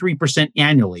 13.33%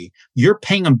 annually. You're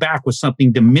paying them back with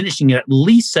something diminishing at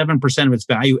least 7% of its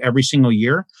value every single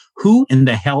year. Who in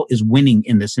the hell is winning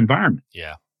in this environment?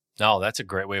 Yeah. No, that's a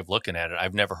great way of looking at it.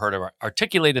 I've never heard it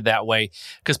articulated that way,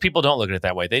 because people don't look at it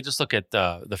that way. They just look at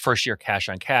the first year cash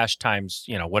on cash times,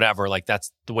 whatever. Like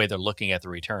that's the way they're looking at the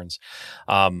returns.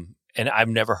 And I've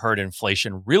never heard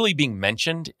inflation really being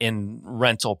mentioned in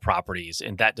rental properties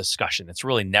in that discussion. It's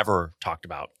really never talked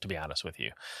about, to be honest with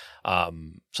you.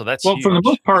 So that's huge. For the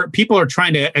most part, people are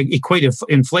trying to equate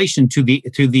inflation to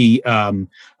the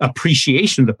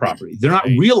appreciation of the property. They're not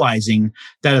realizing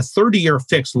that a 30-year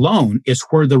fixed loan is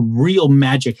where the real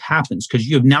magic happens, because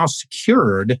you have now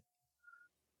secured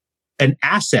an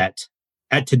asset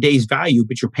at today's value,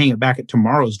 but you're paying it back at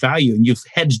tomorrow's value, and you've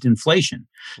hedged inflation.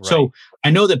 Right. So I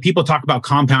know that people talk about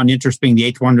compound interest being the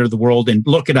eighth wonder of the world, and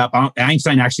look it up.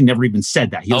 Einstein actually never even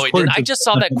said that. I just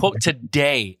saw that quote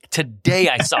today. Today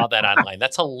I saw that online.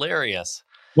 That's hilarious.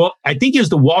 Well, I think it was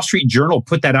the Wall Street Journal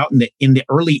put that out in the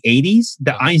early 80s,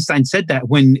 that Einstein said that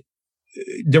when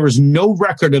there was no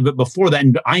record of it before that,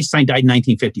 and Einstein died in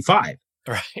 1955.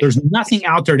 Right. There's nothing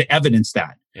out there to evidence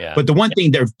that. Yeah. But the one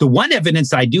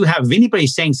evidence I do have, if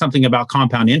anybody's saying something about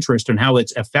compound interest and how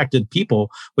it's affected people,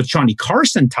 what Johnny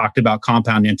Carson talked about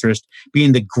compound interest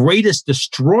being the greatest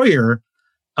destroyer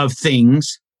of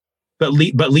things, but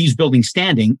leaves buildings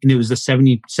standing. And it was the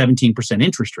 17%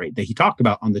 interest rate that he talked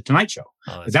about on The Tonight Show.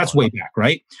 That's way back,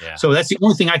 right? Yeah. So that's the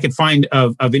only thing I could find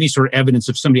of any sort of evidence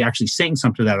of somebody actually saying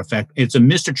something to that effect. It's a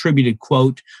misattributed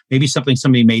quote, maybe something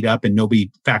somebody made up and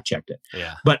nobody fact checked it.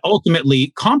 Yeah. But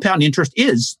ultimately, compound interest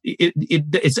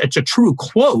it's a true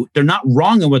quote. They're not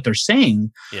wrong in what they're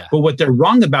saying, but what they're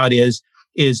wrong about is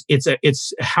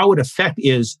it's how it effect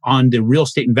is on the real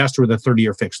estate investor with a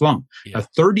 30-year fixed loan. Yeah. A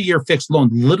 30-year fixed loan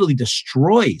literally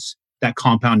destroys that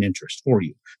compound interest for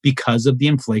you because of the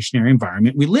inflationary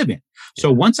environment we live in. Yeah.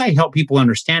 So once I help people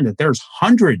understand that there's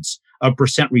hundreds of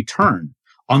 % return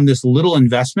on this little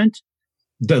investment,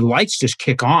 the lights just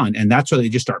kick on, and that's where they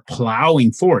just start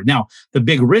plowing forward. Now, the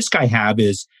big risk I have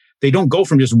is they don't go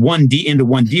from just one into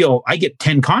one deal. I get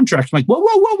 10 contracts. I'm like,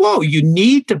 whoa. You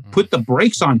need to put the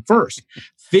brakes on first.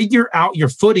 Figure out your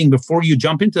footing before you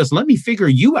jump into this. Let me figure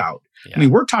you out. Yeah. I mean,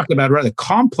 we're talking about a rather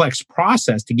complex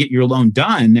process to get your loan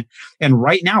done. And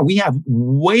right now we have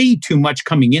way too much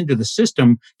coming into the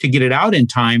system to get it out in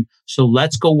time. So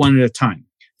let's go one at a time.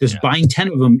 Buying 10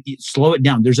 of them, slow it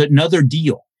down. There's another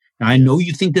deal. Now, I know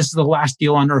you think this is the last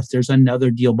deal on earth. There's another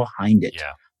deal behind it.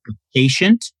 Yeah.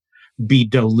 patient, be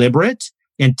deliberate,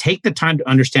 and take the time to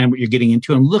understand what you're getting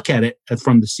into and look at it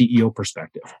from the CEO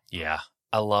perspective. Yeah,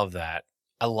 I love that.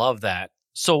 I love that.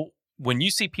 So when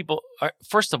you see people,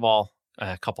 first of all,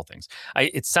 a couple things.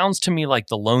 It sounds to me like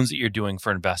the loans that you're doing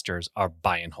for investors are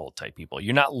buy and hold type people.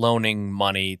 You're not loaning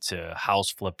money to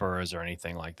house flippers or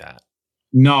anything like that.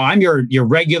 No, I'm your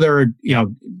regular,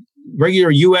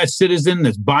 regular U.S. citizen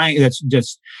that's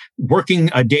just working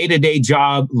a day-to-day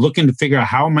job, looking to figure out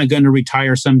how am I going to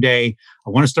retire someday. I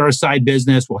want to start a side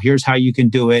business. Well, here's how you can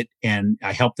do it. And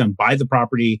I help them buy the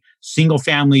property, single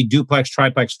family, duplex,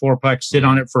 triplex, fourplex, sit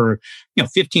on it for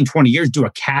 15, 20 years, do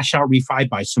a cash out refi,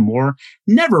 buy some more,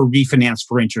 never refinance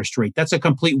for interest rate. That's a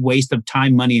complete waste of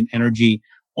time, money, and energy.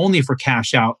 Only for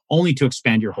cash out, only to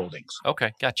expand your holdings.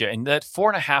 Okay, gotcha. And that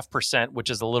 4.5%, which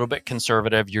is a little bit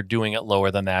conservative, you're doing it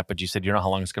lower than that, but you said you don't know how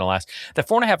long it's going to last. That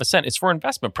 4.5% is for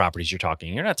investment properties you're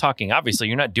talking. You're not talking, obviously,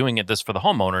 you're not doing this for the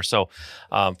homeowner. So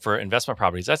for investment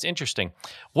properties, that's interesting.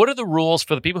 What are the rules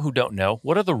for the people who don't know?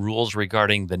 What are the rules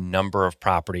regarding the number of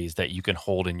properties that you can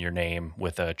hold in your name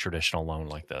with a traditional loan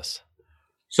like this?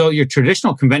 So your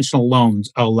traditional conventional loans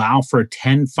allow for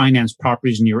 10 finance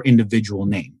properties in your individual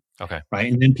name. Okay.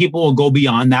 Right. And then people will go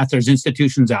beyond that. There's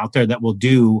institutions out there that will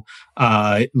do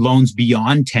loans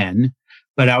beyond 10.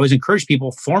 But I always encourage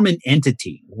people, form an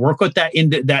entity, work with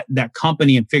that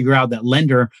company and figure out that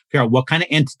lender, figure out what kind of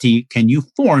entity can you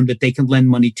form that they can lend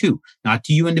money to, not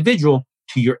to you individual,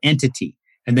 to your entity.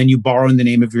 And then you borrow in the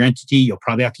name of your entity. You'll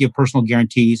probably have to give personal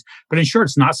guarantees, but ensure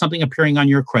it's not something appearing on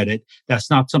your credit.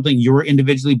 That's not something you're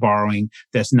individually borrowing.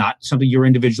 That's not something you're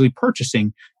individually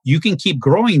purchasing. You can keep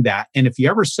growing that. And if you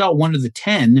ever sell one of the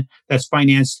 10 that's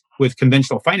financed with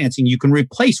conventional financing, you can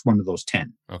replace one of those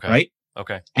 10. Okay. Right?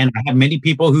 Okay. And I have many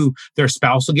people who their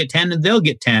spouse will get 10 and they'll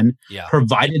get 10,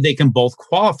 provided they can both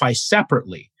qualify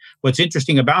separately. What's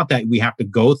interesting about that, we have to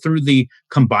go through the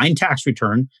combined tax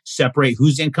return, separate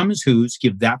whose income is whose,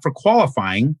 give that for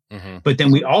qualifying. Mm-hmm. But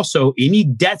then we also, any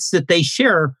debts that they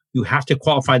share, you have to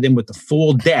qualify them with the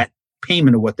full debt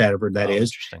payment of whatever that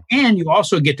is. And you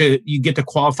also get to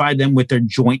qualify them with their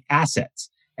joint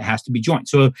assets. It has to be joint.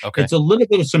 So it's a little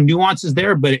bit of some nuances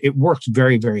there, but it works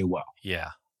very, very well. Yeah.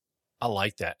 I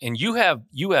like that. And you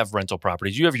have rental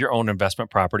properties. You have your own investment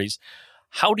properties.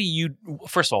 How do you,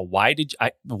 first of all,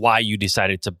 why you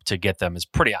decided to get them is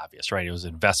pretty obvious, right? It was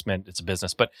an investment, it's a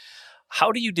business, but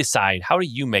how do you decide? How do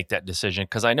you make that decision?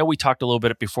 Because I know we talked a little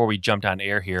bit before we jumped on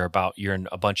air here about you're in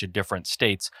a bunch of different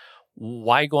states.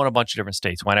 Why go in a bunch of different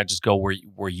states? Why not just go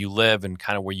where you live and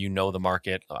kind of where you know the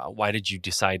market? Why did you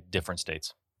decide different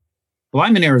states? Well,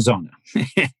 I'm in Arizona,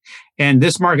 and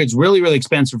this market's really, really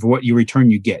expensive for what return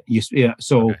you get.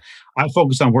 So I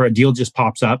focus on where a deal just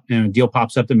pops up, and a deal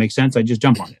pops up that makes sense, I just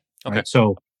jump on it. Okay. Right?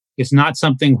 So it's not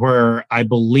something where I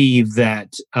believe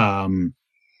that,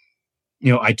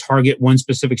 I target one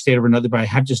specific state over another, but I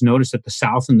have just noticed that the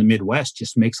South and the Midwest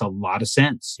just makes a lot of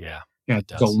sense. Yeah.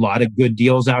 There's a lot of good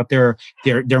deals out there.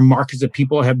 They're markets that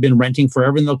people have been renting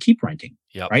forever and they'll keep renting.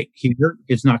 Yep. Right here,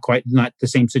 it's not the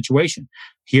same situation.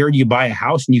 Here, you buy a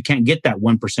house and you can't get that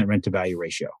 1% rent to value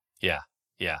ratio. Yeah,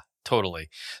 totally.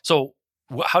 So,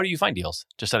 how do you find deals?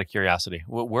 Just out of curiosity,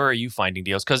 where are you finding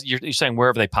deals? Because you're saying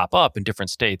wherever they pop up in different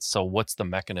states. So, what's the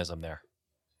mechanism there?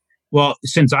 Well,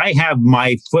 since I have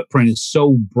my footprint is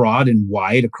so broad and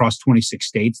wide across 26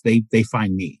 states, they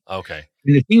find me. Okay.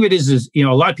 And the thing of it is, a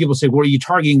lot of people say, well, are you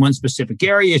targeting one specific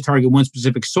area? You target one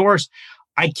specific source?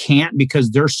 I can't, because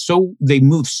they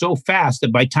move so fast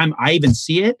that by the time I even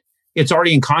see it, it's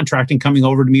already in contract and coming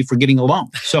over to me for getting a loan.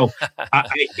 So I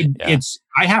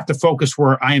have to focus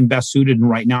where I am best suited. And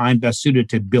right now I'm best suited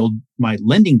to build my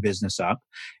lending business up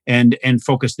and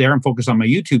focus there and focus on my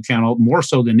YouTube channel more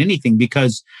so than anything,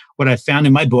 because what I found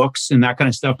in my books and that kind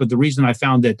of stuff. But the reason I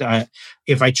found that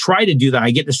if I try to do that,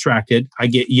 I get distracted. I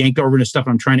get yanked over into stuff.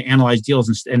 I'm trying to analyze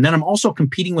deals. And then I'm also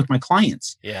competing with my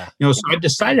clients. Yeah. So I've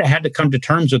decided I had to come to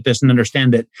terms with this and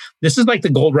understand that this is like the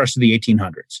gold rush of the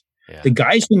 1800s. Yeah. The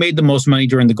guys who made the most money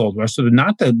during the gold rush, so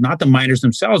not the miners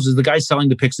themselves, is the guys selling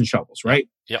the picks and shovels, right?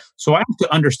 Yep. So I have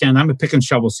to understand I'm a pick and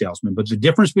shovel salesman, but the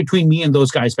difference between me and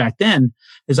those guys back then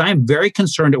is I am very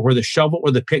concerned at where the shovel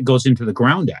or the pick goes into the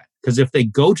ground at. Because if they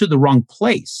go to the wrong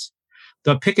place,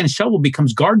 the pick and shovel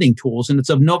becomes gardening tools and it's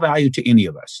of no value to any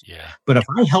of us. Yeah. But if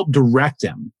I help direct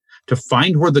them to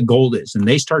find where the gold is and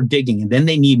they start digging, and then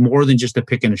they need more than just a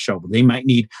pick and a shovel. They might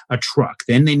need a truck.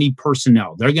 Then they need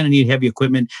personnel. They're going to need heavy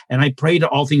equipment. And I pray to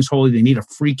all things holy, they need a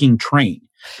freaking train.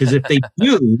 Because if they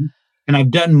do, and I've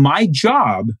done my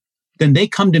job, then they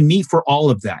come to me for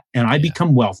all of that. And I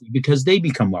become wealthy because they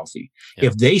become wealthy. Yeah.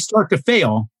 If they start to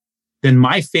fail, then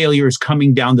my failure is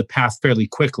coming down the path fairly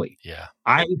quickly. Yeah.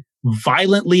 I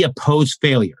violently oppose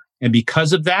failure. And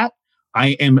because of that, I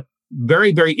am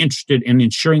very, very interested in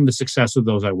ensuring the success of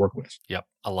those I work with. Yep.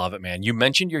 I love it, man. You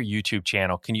mentioned your YouTube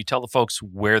channel. Can you tell the folks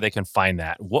where they can find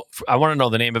that? I want to know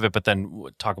the name of it, but then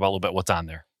talk about a little bit what's on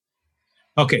there.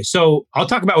 Okay, so I'll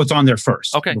talk about what's on there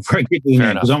first. Okay. Before I get the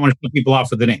name, because I don't want to put people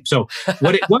off with the name. So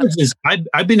what it was is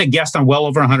I've been a guest on well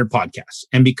over 100 podcasts.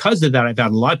 And because of that, I've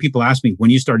had a lot of people ask me, when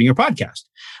are you starting your podcast?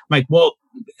 I'm like, well,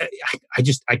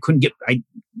 I couldn't get,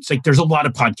 it's like, there's a lot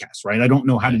of podcasts, right? I don't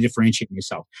know how to differentiate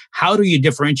myself. How do you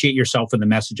differentiate yourself with a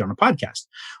message on a podcast?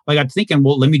 Well, I got thinking,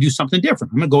 well, let me do something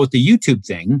different. I'm going to go with the YouTube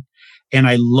thing. And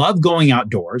I love going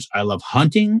outdoors. I love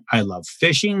hunting. I love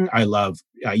fishing. I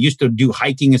used to do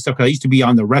hiking and stuff. I used to be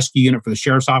on the rescue unit for the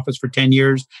sheriff's office for 10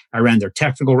 years. I ran their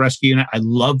technical rescue unit. I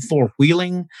love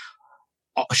four-wheeling,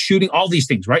 shooting, all these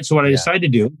things, right? So what I decided to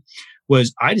do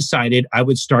was I decided I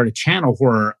would start a channel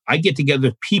where I get together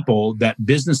with people, that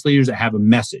business leaders that have a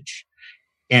message.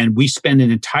 And we spend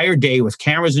an entire day with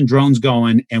cameras and drones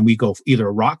going, and we go either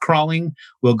rock crawling,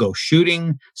 we'll go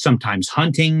shooting, sometimes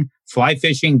hunting, fly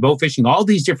fishing, bow fishing, all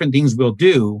these different things we'll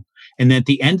do. And then at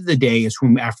the end of the day is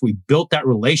when, after we built that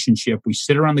relationship, we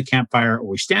sit around the campfire, or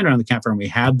we stand around the campfire and we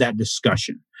have that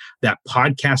discussion, that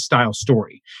podcast style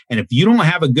story. And if you don't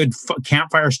have a good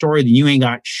campfire story, then you ain't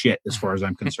got shit as far as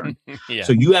I'm concerned. Yeah.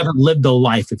 So you haven't lived a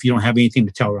life if you don't have anything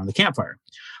to tell around the campfire.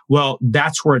 Well,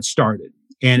 that's where it started.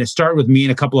 And it started with me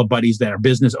and a couple of buddies that are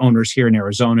business owners here in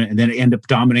Arizona. And then it ended up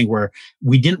dominating where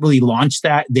we didn't really launch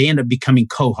that. They ended up becoming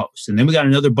co-hosts. And then we got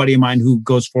another buddy of mine who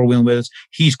goes four-wheeling with us.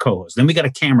 He's co-host. Then we got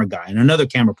a camera guy and another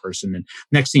camera person. And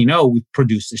next thing you know, we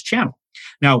produced this channel.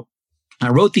 Now, I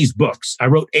wrote these books. I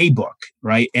wrote a book,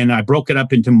 right? And I broke it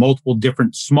up into multiple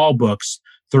different small books,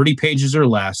 30 pages or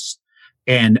less.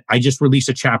 And I just released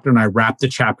a chapter, and I wrapped the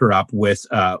chapter up with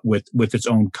its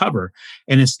own cover.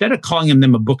 And instead of calling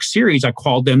them a book series, I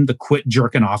called them the Quit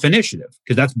Jerking Off Initiative,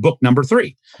 because that's book number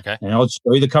 3. Okay. And I'll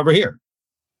show you the cover here.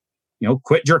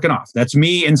 Quit jerking off. That's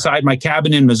me inside my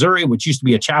cabin in Missouri, which used to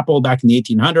be a chapel back in the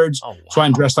 1800s. Oh, wow. So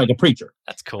I'm dressed like a preacher.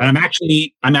 That's cool. And I'm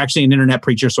actually an internet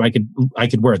preacher, so I could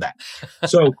wear that.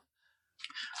 So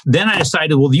then I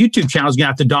decided, well, the YouTube channel is going to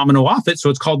have to domino off it.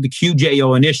 So it's called the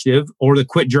QJO Initiative, or the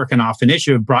Quit Jerking Off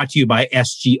Initiative, brought to you by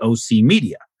SGOC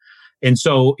Media. And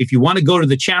so if you want to go to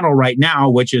the channel right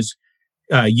now, which is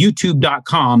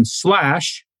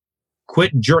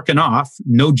youtube.com/Quit Jerking Off,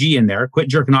 no G in there, Quit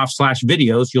Jerking Off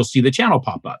 /videos, you'll see the channel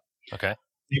pop up. Okay.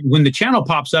 When the channel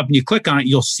pops up and you click on it,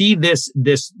 you'll see this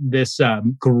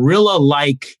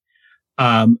gorilla-like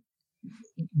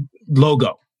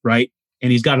logo, right?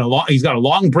 And he's got a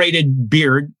long braided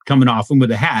beard coming off him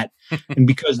with a hat. And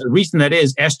because the reason that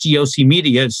is, SGOC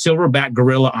Media is Silverback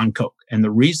Gorilla on Coke. And the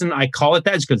reason I call it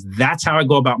that is because that's how I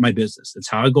go about my business. It's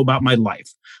how I go about my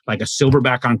life, like a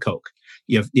silverback on Coke.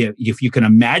 If you can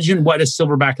imagine what a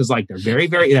silverback is like, they're very,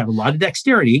 they have a lot of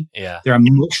dexterity. Yeah. They're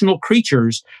emotional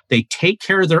creatures. They take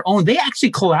care of their own. They actually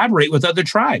collaborate with other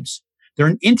tribes. They're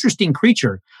an interesting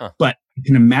creature, but you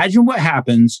can imagine what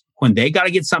happens when they got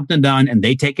to get something done and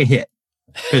they take a hit.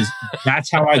 Because that's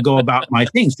how I go about my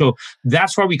things. So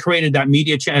that's why we created that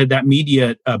media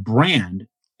brand.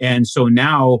 And so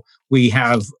now we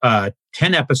have 10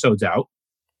 episodes out,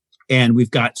 and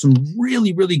we've got some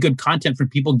really, really good content for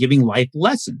people giving life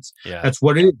lessons. Yeah. That's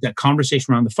what it is, that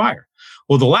conversation around the fire.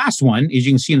 Well, the last one, as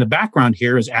you can see in the background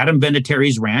here, is Adam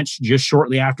Vinatieri's ranch, just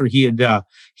shortly after he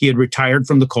had retired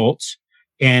from the Colts.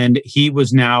 And he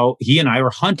and I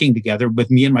were hunting together with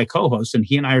me and my co-host, and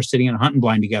he and I are sitting in a hunting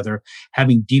blind together,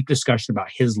 having deep discussion about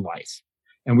his life.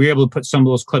 And we were able to put some of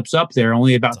those clips up there,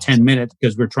 only about 10 minutes,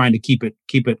 because we're trying to keep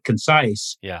it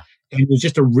concise. Yeah. And it was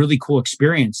just a really cool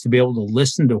experience to be able to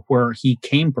listen to where he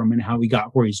came from and how he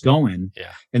got where he's going.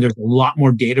 Yeah. And there's a lot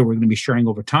more data we're going to be sharing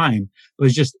over time. It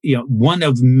was just, one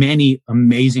of many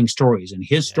amazing stories. And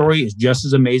his story is just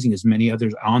as amazing as many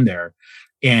others on there.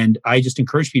 And I just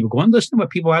encourage people, go and listen to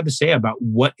what people have to say about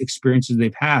what experiences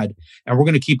they've had. And we're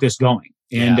going to keep this going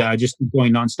and just keep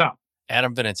going nonstop.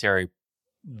 Adam Vinatieri,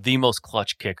 the most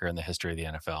clutch kicker in the history of the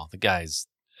NFL. The guy's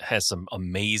has some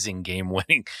amazing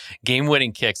game-winning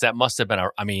kicks. That must have been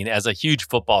as a huge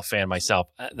football fan myself,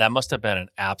 that must have been an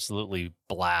absolutely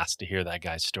blast to hear that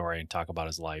guy's story and talk about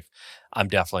his life. I'm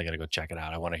definitely going to go check it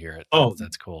out. I want to hear it. Oh,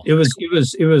 that's cool. It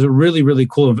was a really, really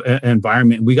cool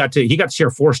environment. He got to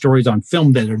share 4 stories on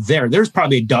film that are there. There's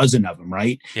probably a dozen of them,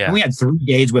 right? Yeah. And we had 3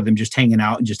 days with him just hanging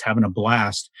out and just having a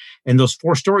blast. And those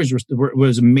 4 stories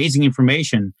was amazing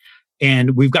information.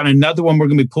 And we've got another one we're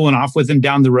going to be pulling off with him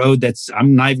down the road.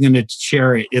 I'm not even going to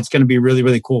share it. It's going to be really,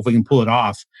 really cool if we can pull it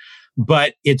off.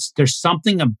 But there's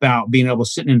something about being able to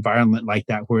sit in an environment like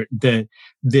that where the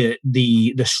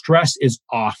stress is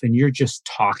off and you're just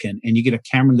talking and you get a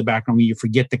camera in the background when you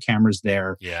forget the camera's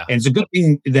there. Yeah. And it's a good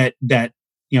thing that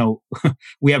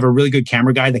we have a really good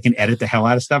camera guy that can edit the hell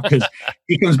out of stuff, because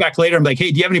he comes back later and I'm like,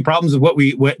 hey, do you have any problems with what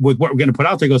we're going to put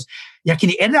out there? He goes, yeah, can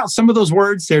you edit out some of those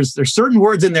words? There's certain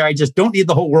words in there I just don't need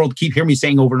the whole world to keep hearing me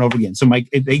saying over and over again. So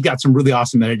they got some really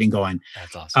awesome editing going.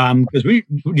 That's awesome. Because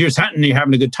you're just hunting and you're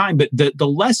having a good time. But the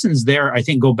lessons there, I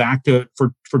think, go back to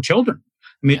for children.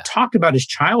 I mean, it talked about his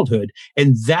childhood,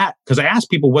 and that, because I asked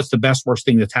people, what's the best, worst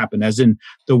thing that's happened? As in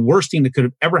the worst thing that could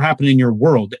have ever happened in your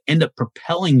world to end up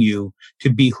propelling you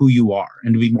to be who you are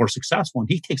and to be more successful. And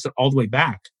he takes it all the way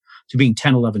back to being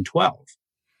 10, 11, 12.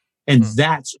 And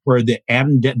that's where the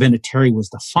Adam Vinatieri was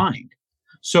defined.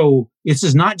 So this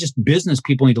is not just business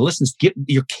people need to listen.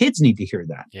 Your kids need to hear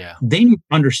that. Yeah. They need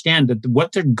to understand that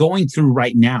what they're going through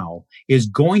right now is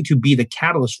going to be the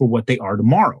catalyst for what they are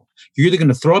tomorrow. You're either going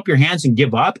to throw up your hands and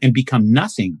give up and become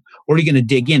nothing, or you're going to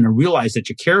dig in and realize that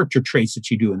your character traits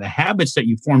that you do and the habits that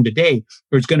you form today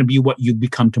is going to be what you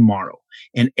become tomorrow.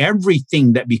 And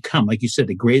everything that become, like you said,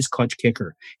 the greatest clutch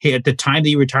kicker. Hey, at the time that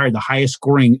he retired, the highest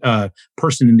scoring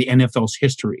person in the NFL's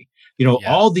history.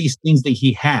 All these things that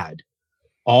he had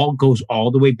all goes all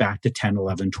the way back to 10,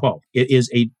 11, 12.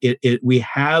 We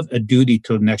have a duty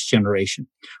to the next generation.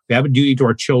 We have a duty to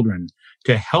our children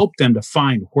to help them to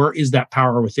find where is that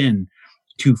power within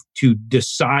to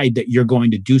decide that you're going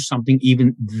to do something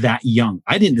even that young.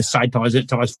 I didn't decide till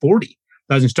I was 40.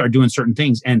 I was going to start doing certain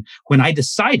things. And when I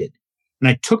decided and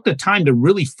I took the time to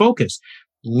really focus,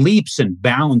 leaps and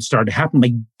bounds started to happen.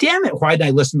 Like, damn it, why did I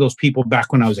listen to those people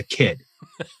back when I was a kid?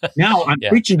 Now I'm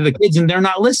preaching to the kids and they're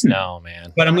not listening. No,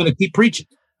 man. But I'm going to keep preaching.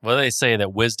 Well, they say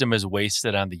that wisdom is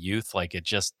wasted on the youth. Like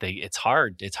it's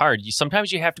hard. It's hard.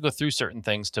 Sometimes you have to go through certain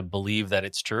things to believe that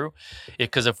it's true.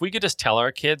 Because if we could just tell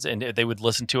our kids and they would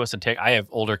listen to us and I have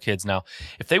older kids now.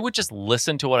 If they would just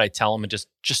listen to what I tell them and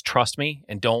just trust me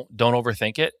and don't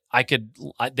overthink it,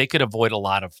 they could avoid a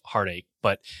lot of heartache.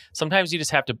 But sometimes you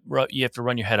just have to run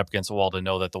your head up against the wall to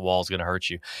know that the wall is going to hurt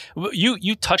you.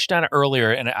 You touched on it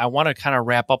earlier, and I want to kind of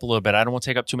wrap up a little bit. I don't want to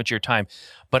take up too much of your time,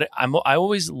 but I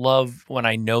always love when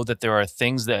I know that there are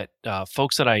things that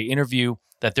folks that I interview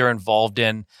that they're involved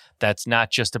in that's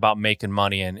not just about making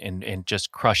money and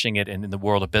just crushing it in the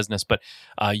world of business. But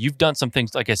you've done some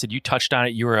things, like I said, you touched on it.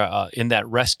 You were in that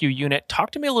rescue unit. Talk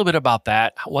to me a little bit about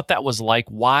that, what that was like,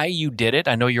 why you did it.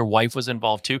 I know your wife was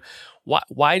involved too.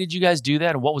 Why did you guys do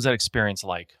that? And what was that experience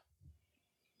like?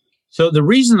 So the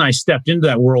reason I stepped into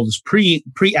that world is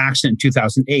pre-accident in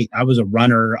 2008. I was a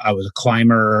runner. I was a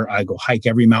climber. I go hike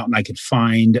every mountain I could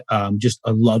find. I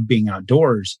love being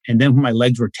outdoors. And then when my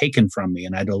legs were taken from me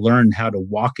and I had to learn how to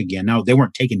walk again. Now, they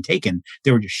weren't taken.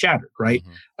 They were just shattered, right?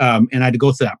 Mm-hmm. And I had to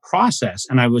go through that process.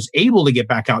 And I was able to get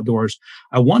back outdoors.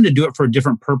 I wanted to do it for a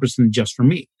different purpose than just for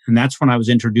me. And that's when I was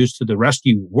introduced to the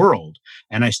rescue world.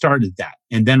 And I started that.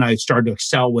 And then I started to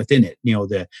excel within it,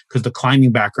 because the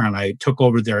climbing background, I took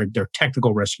over their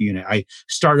technical rescue unit. I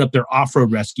started up their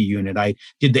off-road rescue unit. I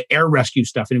did the air rescue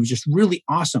stuff, and it was just really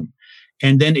awesome.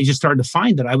 And then it just started to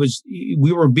find that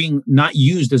we were being not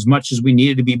used as much as we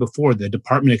needed to be before. The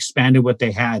department expanded what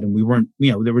they had, and we weren't,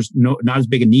 there was not as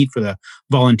big a need for the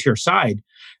volunteer side.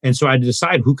 And so I had to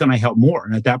decide, who can I help more?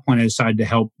 And at that point, I decided to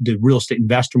help the real estate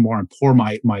investor more and pour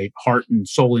my heart and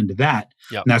soul into that.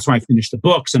 Yep. And that's when I finished the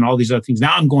books and all these other things.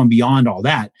 Now I'm going beyond all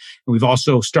that. And we've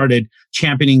also started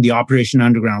championing the Operation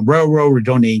Underground Railroad. We're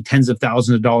donating tens of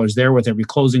thousands of dollars there with every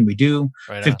closing we do,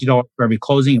 right, $50 for every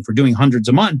closing. If we're doing hundreds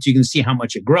a month, you can see how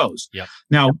much it grows. Yep.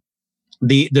 Now,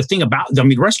 the thing about,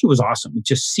 rescue was awesome.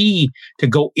 Just to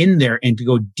go in there and to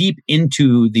go deep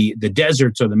into the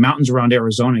deserts or the mountains around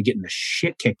Arizona and getting the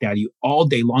shit kicked out of you all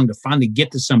day long to finally get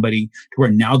to somebody to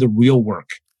where now the real work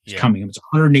is coming. It's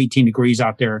 118 degrees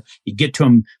out there. You get to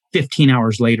them 15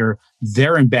 hours later.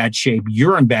 They're in bad shape.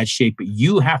 You're in bad shape, but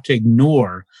you have to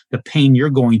ignore the pain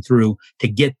you're going through to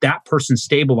get that person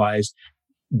stabilized,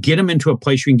 get them into a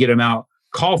place you can get them out,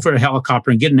 call for a helicopter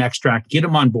and get an extract, get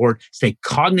them on board, stay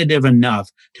cognitive enough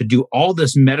to do all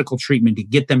this medical treatment to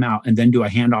get them out, and then do a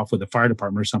handoff with the fire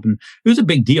department or something. It was a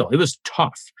big deal. It was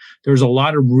tough. There was a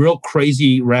lot of real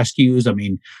crazy rescues.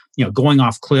 Going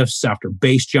off cliffs after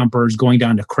base jumpers, going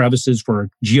down to crevices for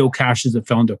geocaches that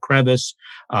fell into a crevice.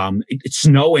 It's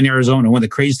snow in Arizona. One of the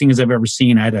craziest things I've ever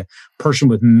seen. I had a person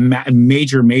with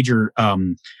major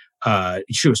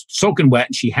she was soaking wet,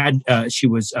 and she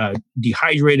was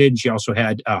dehydrated. She also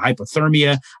had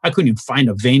hypothermia. I couldn't even find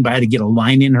a vein, but I had to get a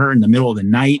line in her in the middle of the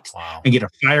night and get a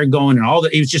fire going and all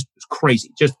that. It was just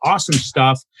crazy, just awesome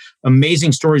stuff.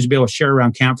 Amazing stories to be able to share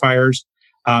around campfires.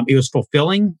 It was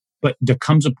fulfilling, but there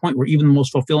comes a point where even the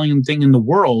most fulfilling thing in the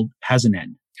world has an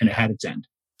end, and it had its end.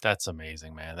 That's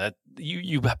amazing, man. That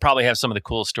you probably have some of the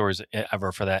coolest stories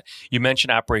ever for that. You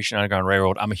mentioned Operation Underground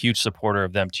Railroad. I'm a huge supporter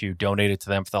of them too. Donated to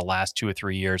them for the last 2 or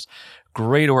 3 years.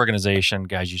 Great organization,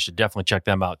 guys. You should definitely check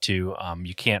them out too.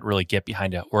 You can't really get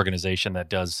behind an organization that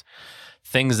does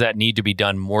things that need to be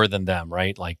done more than them,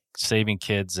 right? Like saving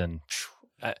kids, and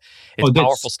it's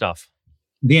powerful stuff.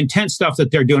 The intense stuff that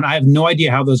they're doing, I have no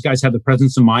idea how those guys have the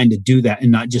presence of mind to do that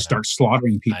and not just start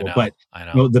slaughtering people. But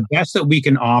the best that we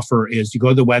can offer is you go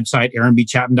to the website,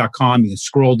 aaronbchapman.com. You can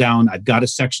scroll down. I've got a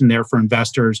section there for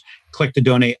investors. Click to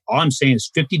donate. All I'm saying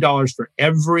is $50 for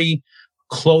every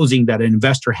closing that an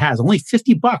investor has. Only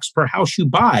 $50 per house you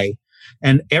buy.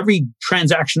 And every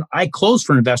transaction I close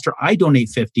for an investor, I donate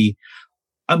 $50.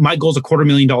 My goal is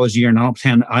 $250,000 a year, and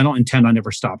I don't intend on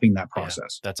ever stopping that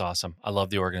process. Yeah, that's awesome. I love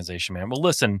the organization, man. Well,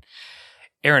 listen,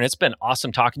 Aaron, it's been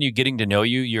awesome talking to you, getting to know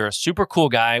you. You're a super cool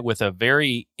guy with a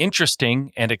very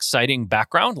interesting and exciting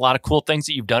background. A lot of cool things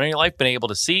that you've done in your life, been able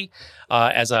to see.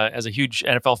 As a huge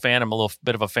NFL fan, I'm a little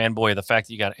bit of a fanboy of the fact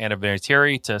that you got Anna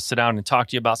Vinatieri to sit down and talk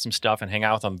to you about some stuff and hang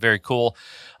out with them. Very cool.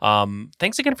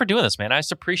 Thanks again for doing this, man. I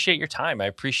just appreciate your time. I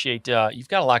appreciate you've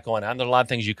got a lot going on. There are a lot of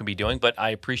things you can be doing, but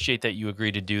I appreciate that you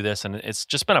agreed to do this, and it's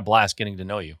just been a blast getting to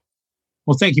know you.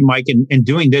 Well, thank you, Mike. And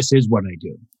doing this is what I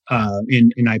do.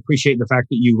 And I appreciate the fact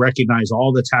that you recognize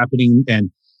all that's happening,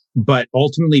 but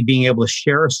ultimately being able to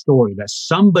share a story that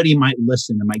somebody might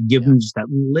listen and might give them just that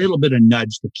little bit of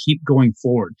nudge to keep going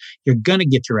forward. You're going to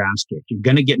get your ass kicked. You're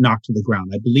going to get knocked to the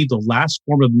ground. I believe the last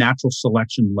form of natural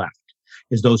selection left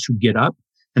is those who get up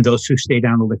and those who stay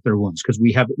down to lick their wounds, because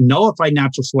we have nullified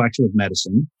natural selection with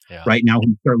medicine. Right now,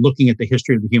 we start looking at the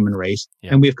history of the human race,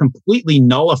 and we have completely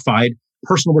nullified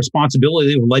personal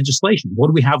responsibility of legislation. What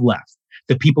do we have left?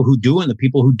 The people who do and the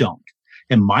people who don't.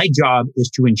 And my job is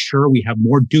to ensure we have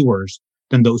more doers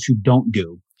than those who don't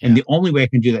do. And the only way I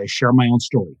can do that is share my own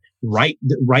story, write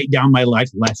down my life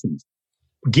lessons,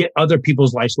 get other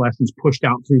people's life lessons pushed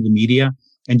out through the media,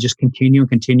 and just continue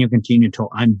until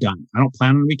I'm done. I don't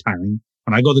plan on retiring.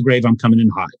 When I go to the grave, I'm coming in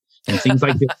hot. And things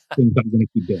like this, things I'm going to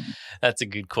keep doing. That's a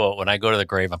good quote. When I go to the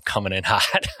grave, I'm coming in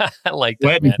hot. I like that. Go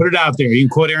ahead and put it out there. You can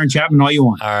quote Aaron Chapman all you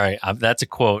want. All right. That's a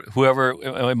quote. Whoever,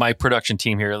 my production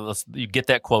team here, you get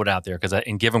that quote out there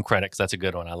and give them credit, because that's a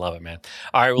good one. I love it, man.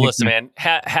 All right. Well, listen, man,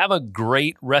 have a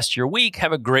great rest of your week.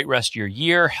 Have a great rest of your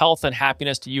year. Health and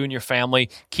happiness to you and your family.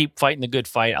 Keep fighting the good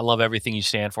fight. I love everything you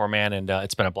stand for, man. And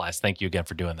it's been a blast. Thank you again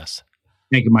for doing this.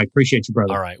 Thank you, Mike. Appreciate you,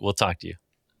 brother. All right. We'll talk to you.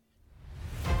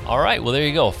 All right, well, there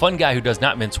you go. A fun guy who does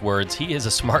not mince words. He is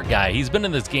a smart guy. He's been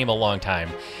in this game a long time,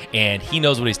 and he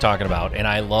knows what he's talking about. And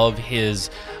I love his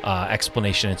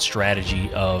explanation and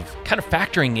strategy of kind of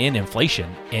factoring in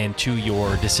inflation into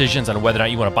your decisions on whether or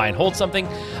not you want to buy and hold something.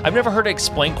 I've never heard it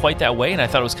explained quite that way, and I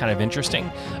thought it was kind of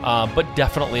interesting, but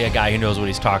definitely a guy who knows what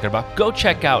he's talking about. Go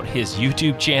check out his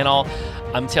YouTube channel.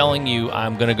 I'm telling you,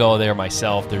 I'm going to go there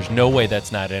myself. There's no way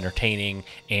that's not entertaining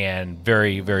and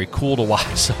very, very cool to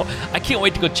watch. So I can't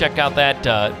wait to go check out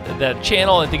that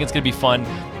channel. I think it's going to be fun.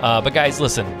 But guys,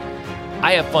 listen,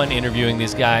 I have fun interviewing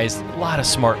these guys. A lot of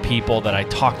smart people that I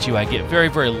talk to. I get very,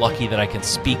 very lucky that I can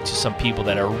speak to some people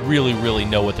that are really, really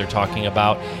know what they're talking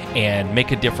about and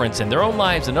make a difference in their own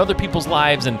lives and other people's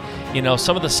lives. And, you know,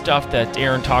 some of the stuff that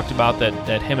Aaron talked about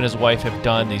that him and his wife have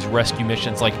done, these rescue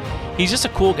missions, like, he's just a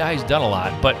cool guy who's done a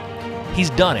lot, but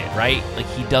he's done it, right? Like,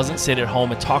 he doesn't sit at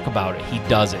home and talk about it. He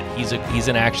does it. He's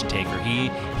an action taker. He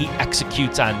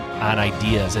executes on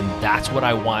ideas, and that's what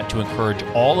I want to encourage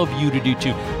all of you to do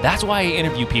too. That's why I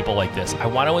interview people like this. I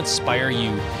want to inspire you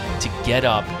to get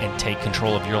up and take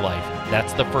control of your life.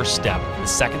 That's the first step. The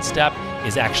second step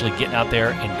is actually getting out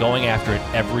there and going after it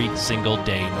every single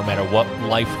day, no matter what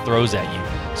life throws at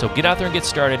you. So get out there and get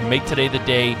started. Make today the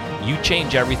day you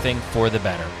change everything for the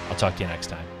better. I'll talk to you next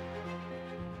time.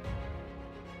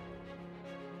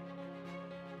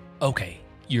 Okay,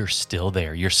 you're still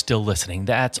there. You're still listening.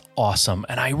 That's awesome.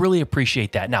 And I really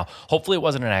appreciate that. Now, hopefully it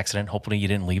wasn't an accident. Hopefully you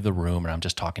didn't leave the room and I'm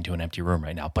just talking to an empty room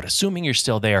right now. But assuming you're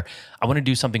still there, I want to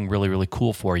do something really, really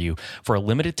cool for you. For a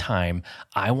limited time,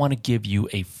 I want to give you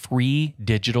a free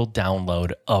digital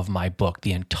download of my book,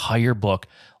 the entire book,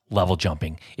 Level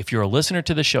Jumping. If you're a listener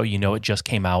to the show, you know it just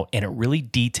came out, and it really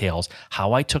details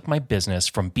how I took my business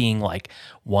from being like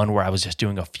one where I was just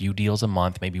doing a few deals a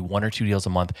month, maybe 1 or 2 deals a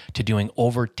month, to doing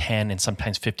over 10 and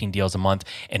sometimes 15 deals a month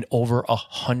and over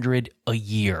 100 a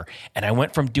year. And I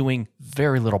went from doing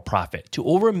very little profit to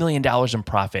over $1 million in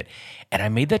profit. And I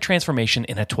made that transformation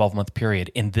in a 12-month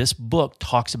period. And this book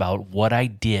talks about what I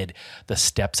did, the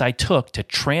steps I took to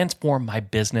transform my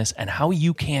business, and how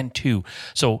you can too.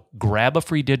 So grab a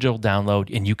free digital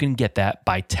download, and you can get that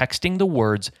by texting the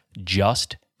words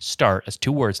 "just start" as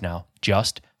 2 words now,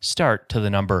 "just start" to the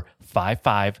number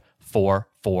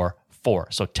 55444.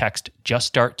 So text "just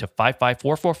start" to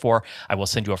 55444. I will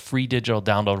send you a free digital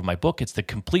download of my book. It's the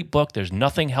complete book. There's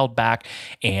nothing held back,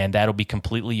 and that'll be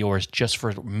completely yours just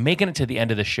for making it to the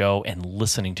end of the show and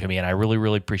listening to me. And I really,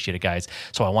 really appreciate it, guys.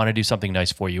 So I want to do something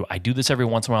nice for you. I do this every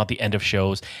once in a while at the end of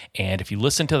shows. And if you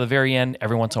listen to the very end,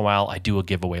 every once in a while, I do a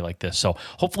giveaway like this. So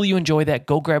hopefully you enjoy that.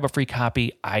 Go grab a free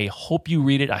copy. I hope you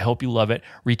read it. I hope you love it.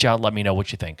 Reach out. Let me know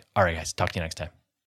what you think. All right, guys. Talk to you next time.